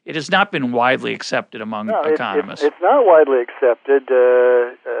 It has not been widely accepted among economists. It's not widely accepted,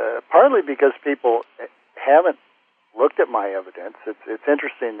 partly because people haven't looked at my evidence. It's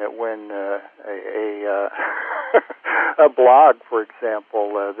interesting that when a blog, for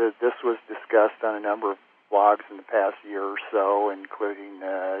example, this was discussed on a number of blogs in the past year or so, including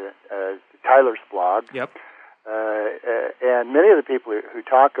Tyler's blog. Yep. And many of the people who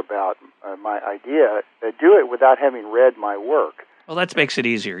talk about my idea do it without having read my work. Well, that makes it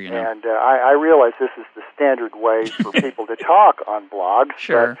easier, And I realize this is the standard way for people to talk on blogs.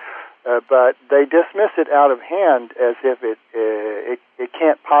 Sure. But they dismiss it out of hand as if it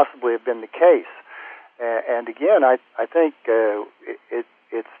can't possibly have been the case. And again, I think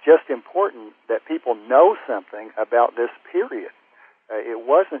it's just important that people know something about this period. It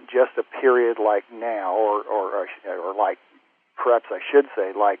wasn't just a period like now, or like, perhaps I should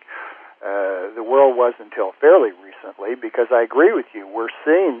say, like the world was until fairly recently, because I agree with you. We're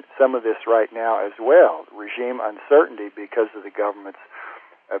seeing some of this right now as well, regime uncertainty because of the government's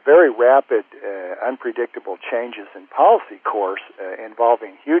very rapid, unpredictable changes in policy course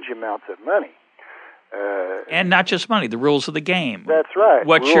involving huge amounts of money. And not just money, the rules of the game. That's right.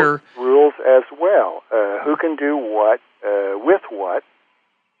 Rules as well. Who can do what with what?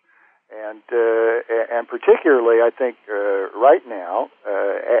 And particularly, I think right now,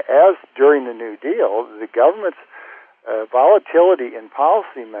 as during the New Deal, the government's volatility in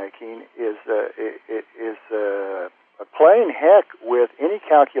policymaking is playing heck with any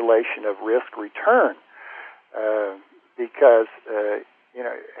calculation of risk return, because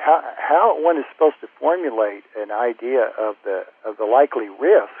how one is supposed to formulate an idea of the likely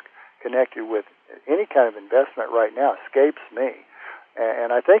risk connected with any kind of investment right now escapes me.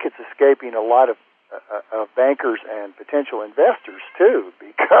 And I think it's escaping a lot of bankers and potential investors, too,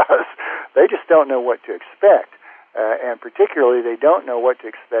 because they just don't know what to expect. And particularly, they don't know what to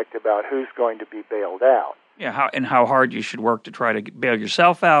expect about who's going to be bailed out. Yeah, how hard you should work to try to bail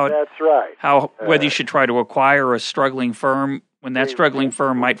yourself out. That's right. Whether you should try to acquire a struggling firm when that struggling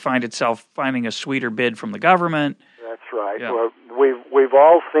firm might find itself finding a sweeter bid from the government. That's right. Yeah. Well, we've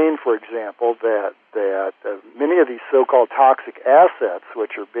all seen, for example, that many of these so-called toxic assets,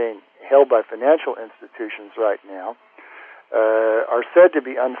 which are being held by financial institutions right now, are said to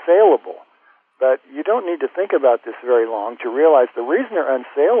be unsaleable. But you don't need to think about this very long to realize the reason they're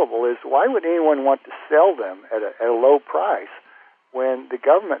unsaleable is why would anyone want to sell them at a low price when the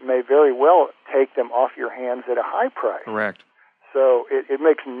government may very well take them off your hands at a high price? Correct. So it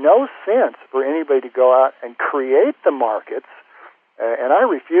makes no sense for anybody to go out and create the markets, and I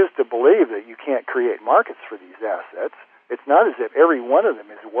refuse to believe that you can't create markets for these assets. It's not as if every one of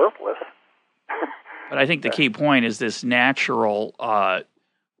them is worthless. But I think the key point is this natural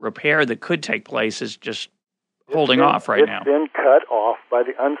repair that could take place is just holding off right now. It's been cut off by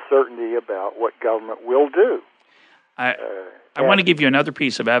the uncertainty about what government will do. I want to give you another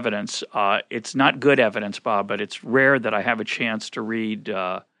piece of evidence. It's not good evidence, Bob, but it's rare that I have a chance to read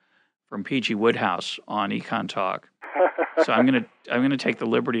from P.G. Woodhouse on Econ Talk. So I'm going to take the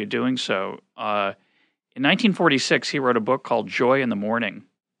liberty of doing so. In 1946, he wrote a book called Joy in the Morning.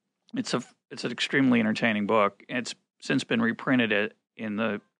 It's an extremely entertaining book. It's since been reprinted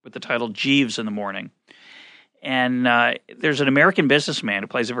with the title Jeeves in the Morning. And there's an American businessman who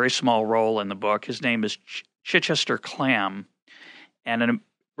plays a very small role in the book. His name is Chichester Clam. And a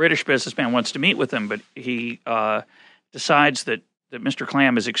British businessman wants to meet with him, but he decides that Mr.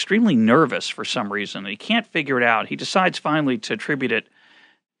 Clam is extremely nervous for some reason. He can't figure it out. He decides finally to attribute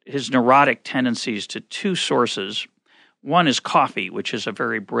his neurotic tendencies to two sources. One is coffee, which is a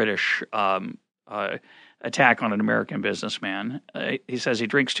very British attack on an American businessman. He says he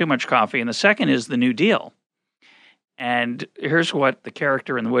drinks too much coffee. And the second is the New Deal. And here's what the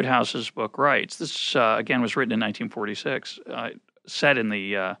character in the Woodhouse's book writes. This, again, was written in 1946, set in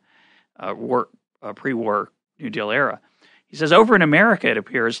the pre-war New Deal era. He says, over in America, it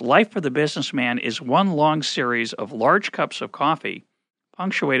appears, life for the businessman is one long series of large cups of coffee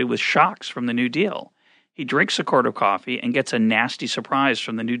punctuated with shocks from the New Deal. He drinks a quart of coffee and gets a nasty surprise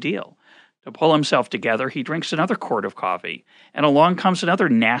from the New Deal. To pull himself together, he drinks another quart of coffee, and along comes another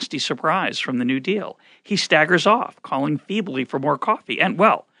nasty surprise from the New Deal. He staggers off, calling feebly for more coffee. And,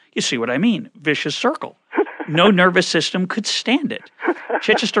 well, you see what I mean. Vicious circle. No nervous system could stand it.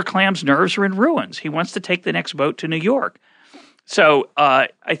 Chichester Clam's nerves are in ruins. He wants to take the next boat to New York. So I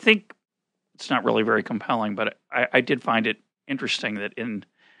think it's not really very compelling, but I did find it interesting that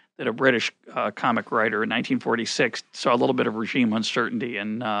a British comic writer in 1946 saw a little bit of regime uncertainty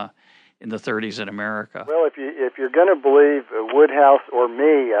in the 30s in America. Well, if you're going to believe Woodhouse or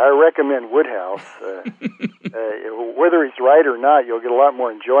me, I recommend Woodhouse. Whether he's right or not, you'll get a lot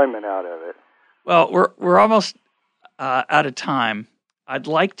more enjoyment out of it. Well, we're almost out of time. I'd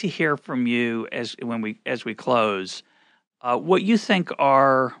like to hear from you as we close. What you think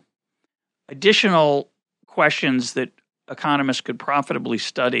are additional questions that economists could profitably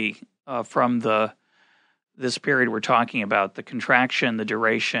study from this period we're talking about, the contraction, the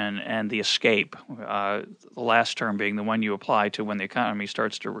duration, and the escape, the last term being the one you apply to when the economy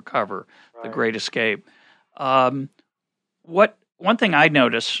starts to recover, right. The great escape. One thing I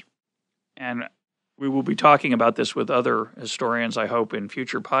notice, and we will be talking about this with other historians, I hope, in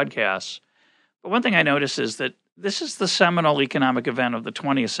future podcasts, but one thing I notice is that this is the seminal economic event of the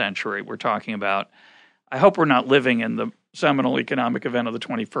 20th century we're talking about. I hope we're not living in the seminal economic event of the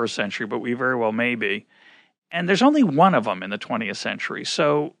 21st century, but we very well may be. And there's only one of them in the 20th century.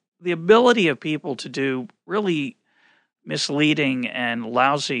 So the ability of people to do really misleading and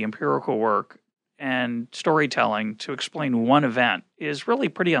lousy empirical work and storytelling to explain one event is really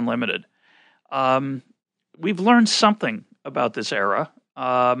pretty unlimited. We've learned something about this era,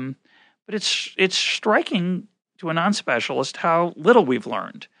 but it's striking to a non-specialist how little we've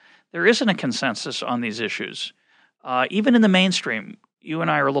learned. There isn't a consensus on these issues. Even in the mainstream, you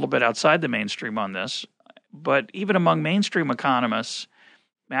and I are a little bit outside the mainstream on this, but even among mainstream economists,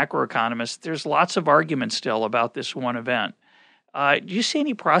 macroeconomists, there's lots of argument still about this one event. Do you see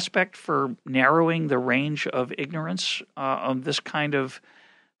any prospect for narrowing the range of ignorance of this kind of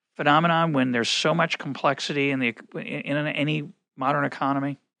phenomenon when there's so much complexity in any modern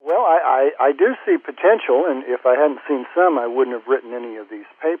economy? Well, I do see potential, and if I hadn't seen some, I wouldn't have written any of these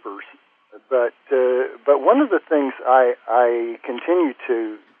papers. But one of the things I continue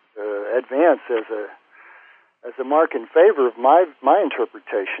to advance as a mark in favor of my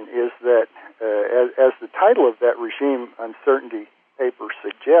interpretation is that, as the title of that regime uncertainty paper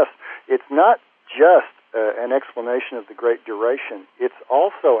suggests, it's not just an explanation of the Great Duration. It's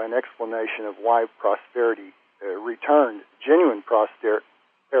also an explanation of why prosperity returned, genuine prosperity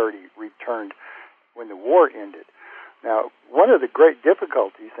returned when the war ended. Now, one of the great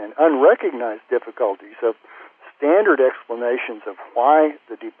difficulties and unrecognized difficulties of standard explanations of why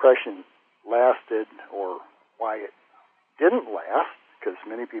the Depression lasted or why it didn't last, because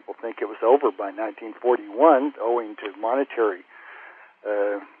many people think it was over by 1941 owing to monetary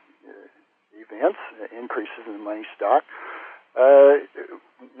events, increases in the money stock.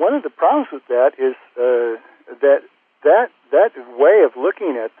 One of the problems with that is that way of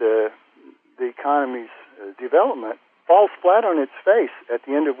looking at the economy's development falls flat on its face at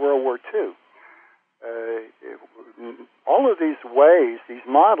the end of World War II. All of these ways, these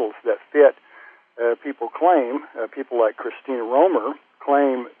models that fit, people like Christina Romer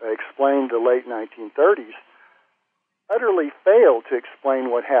claim explain the late 1930s, utterly fail to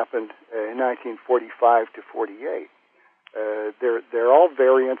explain what happened in 1945 to 48. They're all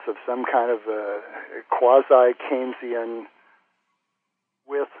variants of some kind of quasi-Keynesian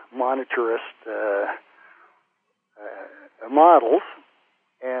with monetarist models,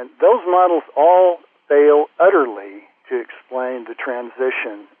 and those models all fail utterly to explain the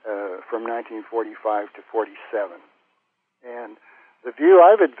transition from 1945 to 47. And the view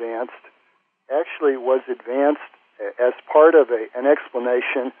I've advanced actually was advanced as part of an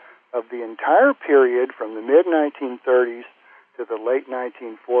explanation of the entire period from the mid-1930s to the late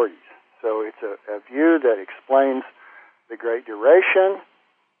 1940s. So it's a view that explains the Great Duration,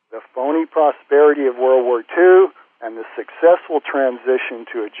 the phony prosperity of World War II, and the successful transition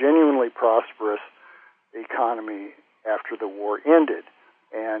to a genuinely prosperous economy after the war ended.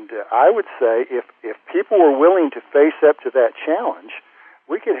 And I would say if people were willing to face up to that challenge,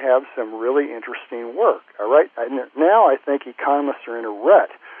 we could have some really interesting work. All right? Now I think economists are in a rut.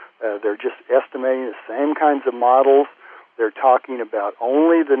 They're just estimating the same kinds of models. They're talking about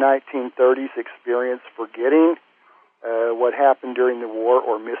only the 1930s experience, forgetting what happened during the war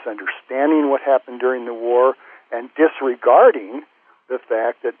or misunderstanding what happened during the war, and disregarding the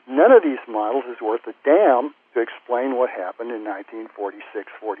fact that none of these models is worth a damn to explain what happened in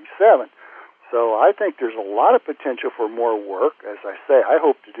 1946-47. So I think there's a lot of potential for more work. As I say, I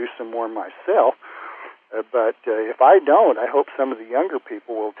hope to do some more myself. But if I don't, I hope some of the younger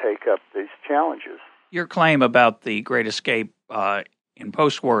people will take up these challenges. Your claim about the Great Escape in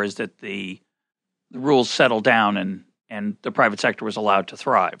post-war is that the rules settled down and the private sector was allowed to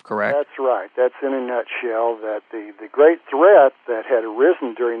thrive, correct? That's right. That's in a nutshell that the great threat that had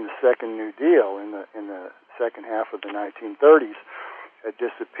arisen during the Second New Deal in the second half of the 1930s had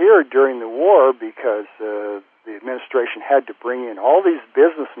disappeared during the war because the administration had to bring in all these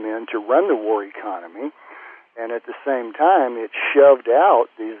businessmen to run the war economy, and at the same time it shoved out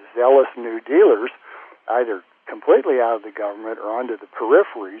these zealous New Dealers either completely out of the government or onto the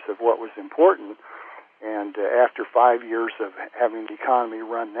peripheries of what was important. And after 5 years of having the economy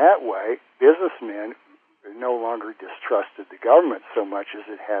run that way, businessmen no longer distrusted the government so much as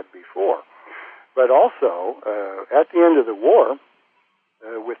it had before. But also, at the end of the war,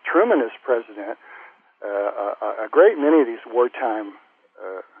 with Truman as president, a great many of these wartime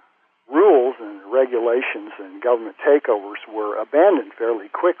rules and regulations and government takeovers were abandoned fairly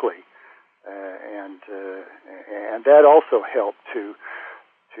quickly, and that also helped to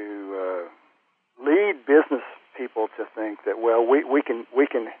lead business people to think that, well, we can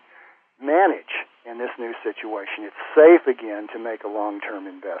manage in this new situation. It's safe again to make a long-term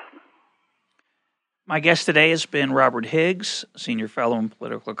investment. My guest today has been Robert Higgs, Senior Fellow in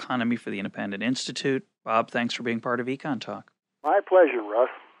Political Economy for the Independent Institute. Bob, thanks for being part of Econ Talk. My pleasure, Russ.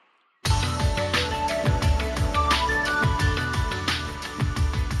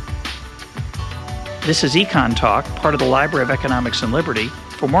 This is Econ Talk, part of the Library of Economics and Liberty.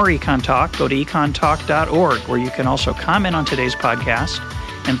 For more Econ Talk, go to econtalk.org, where you can also comment on today's podcast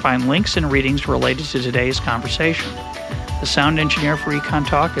and find links and readings related to today's conversation. The sound engineer for Econ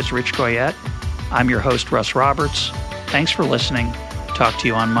Talk is Rich Goyette. I'm your host, Russ Roberts. Thanks for listening. Talk to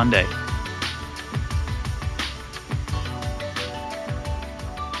you on Monday.